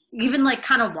to even like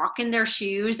kind of walk in their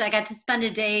shoes. I got to spend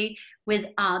a day with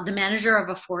the manager of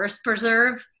a forest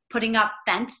preserve putting up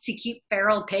fence to keep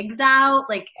feral pigs out.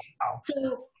 Like,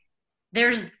 so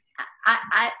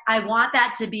I want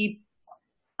that to be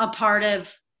a part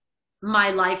of my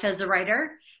life as a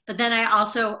writer. But then I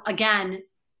also, again,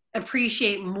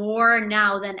 appreciate more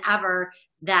now than ever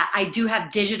that I do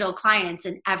have digital clients,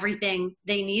 and everything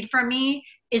they need from me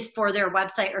is for their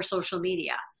website or social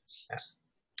media. Yes.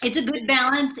 It's a good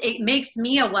balance. It makes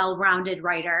me a well-rounded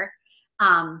writer.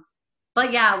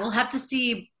 But yeah, we'll have to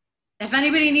see if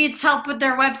anybody needs help with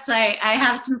their website. I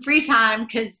have some free time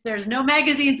because there's no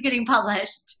magazines getting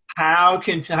published. How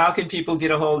can people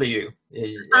get a hold of you?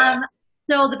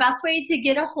 So the best way to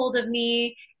get a hold of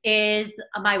me is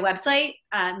my website.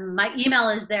 My email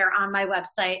is there on my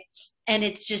website, and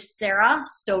it's just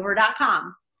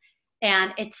sarahstover.com.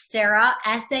 And it's Sarah,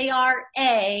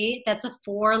 S-A-R-A, that's a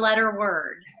 4-letter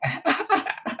word.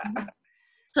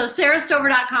 So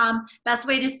sarahstover.com, best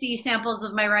way to see samples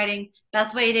of my writing,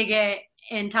 best way to get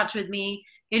in touch with me.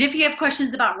 And if you have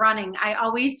questions about running, I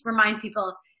always remind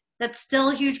people that's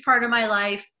still a huge part of my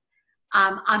life.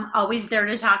 I'm always there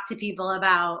to talk to people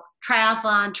about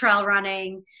triathlon, trail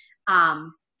running,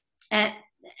 and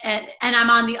I'm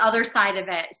on the other side of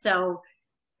it. So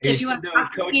if you want to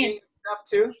talk to me, up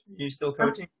too? Are you still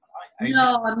coaching?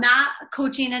 No, I'm not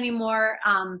coaching anymore.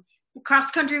 Cross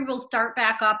country will start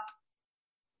back up,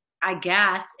 I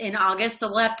guess, in August. So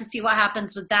we'll have to see what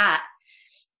happens with that.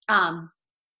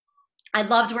 I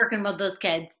loved working with those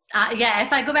kids.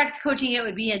 If I go back to coaching, it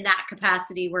would be in that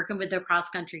capacity, working with the cross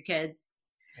country kids.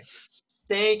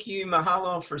 Thank you.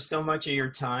 Mahalo for so much of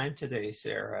your time today,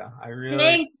 Sarah.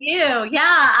 Thank you.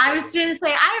 Yeah, I was going to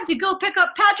say, I have to go pick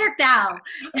up Patrick now.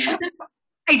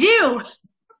 I do.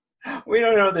 We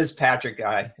don't know this Patrick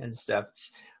guy and stuff.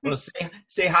 Well,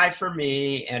 say hi for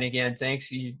me. And again,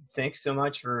 thanks so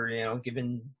much for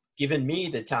giving me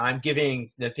the time,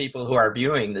 giving the people who are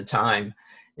viewing the time,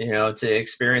 to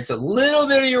experience a little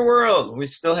bit of your world. We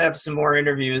still have some more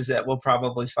interviews that we'll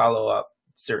probably follow up.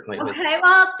 Certainly. Okay.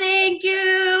 Well, thank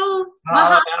you.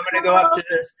 I'm going to go up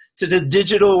to the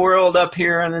digital world up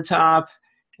here on the top,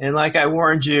 and like I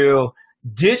warned you,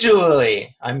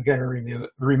 digitally, I'm going to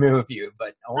remove you,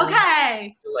 but only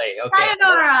okay. digitally. Okay.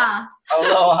 Sayonara.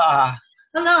 Aloha.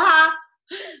 Aloha.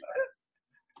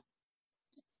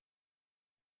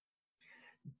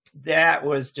 that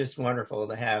was just wonderful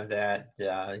to have that.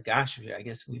 Gosh, I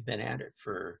guess we've been at it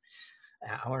for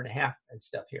an hour and a half and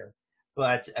stuff here.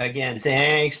 But again,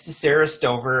 thanks to Sarah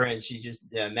Stover. And she just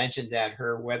mentioned that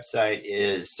her website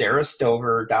is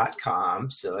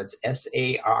sarahstover.com. So it's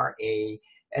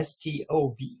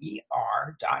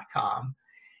SARASTOVER.com.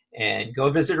 And go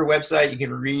visit her website. You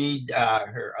can read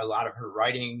a lot of her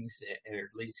writings, or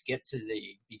at least get to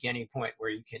the beginning point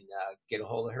where you can get a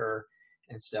hold of her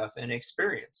and stuff and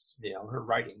experience, her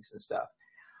writings and stuff.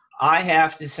 I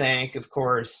have to thank, of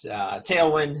course,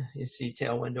 Tailwind. You see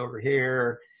Tailwind over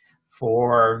here,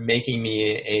 for making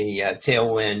me a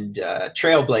Tailwind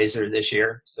Trailblazer this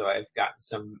year. So I've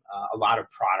gotten a lot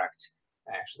of product.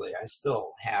 Actually, I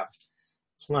still have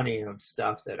plenty of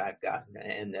stuff that I've gotten,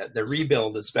 and the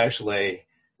rebuild, especially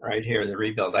right here, the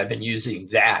rebuild. I've been using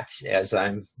that as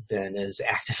I've been as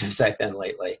active as I've been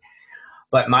lately.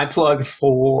 But my plug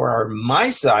for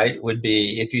my site would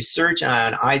be, if you search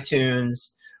on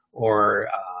iTunes or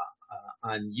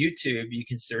on YouTube, you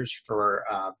can search for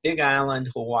Big Island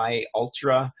Hawaii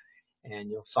Ultra,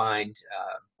 and you'll find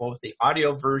both the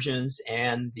audio versions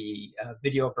and the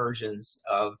video versions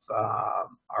of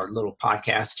our little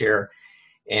podcast here.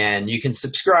 And you can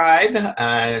subscribe,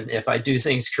 and if I do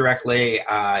things correctly,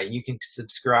 you can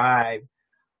subscribe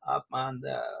up on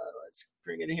let's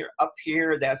bring it here, up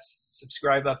here, that's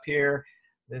subscribe up here.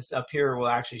 This up here will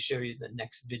actually show you the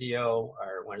next video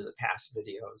or one of the past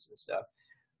videos and stuff.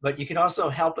 But you can also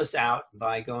help us out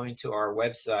by going to our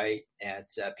website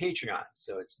at Patreon.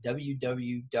 So it's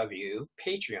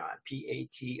www.patreon,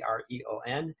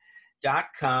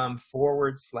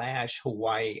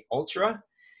 patreon.com/Hawaii Ultra.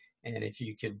 And if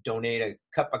you could donate a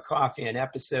cup of coffee an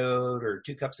episode, or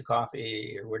 2 cups of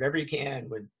coffee, or whatever you can,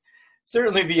 would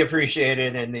certainly be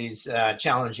appreciated in these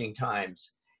challenging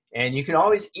times. And you can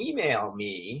always email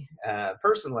me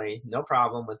personally, no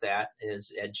problem with that,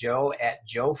 is at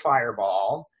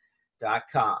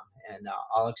joe@joefireball.com. And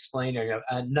I'll explain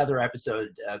another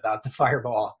episode about the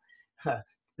fireball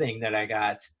thing that I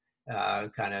got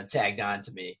kind of tagged on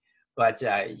to me. But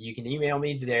you can email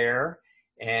me there.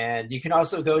 And you can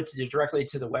also go directly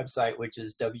to the website, which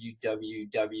is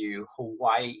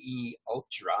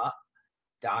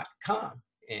www.hawaiiultra.com.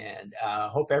 And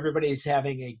hope everybody's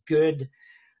having a good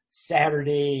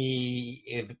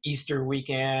Saturday, Easter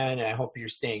weekend. I hope you're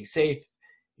staying safe.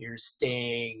 You're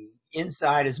staying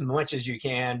inside as much as you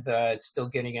can, but still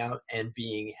getting out and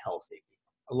being healthy.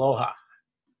 Aloha.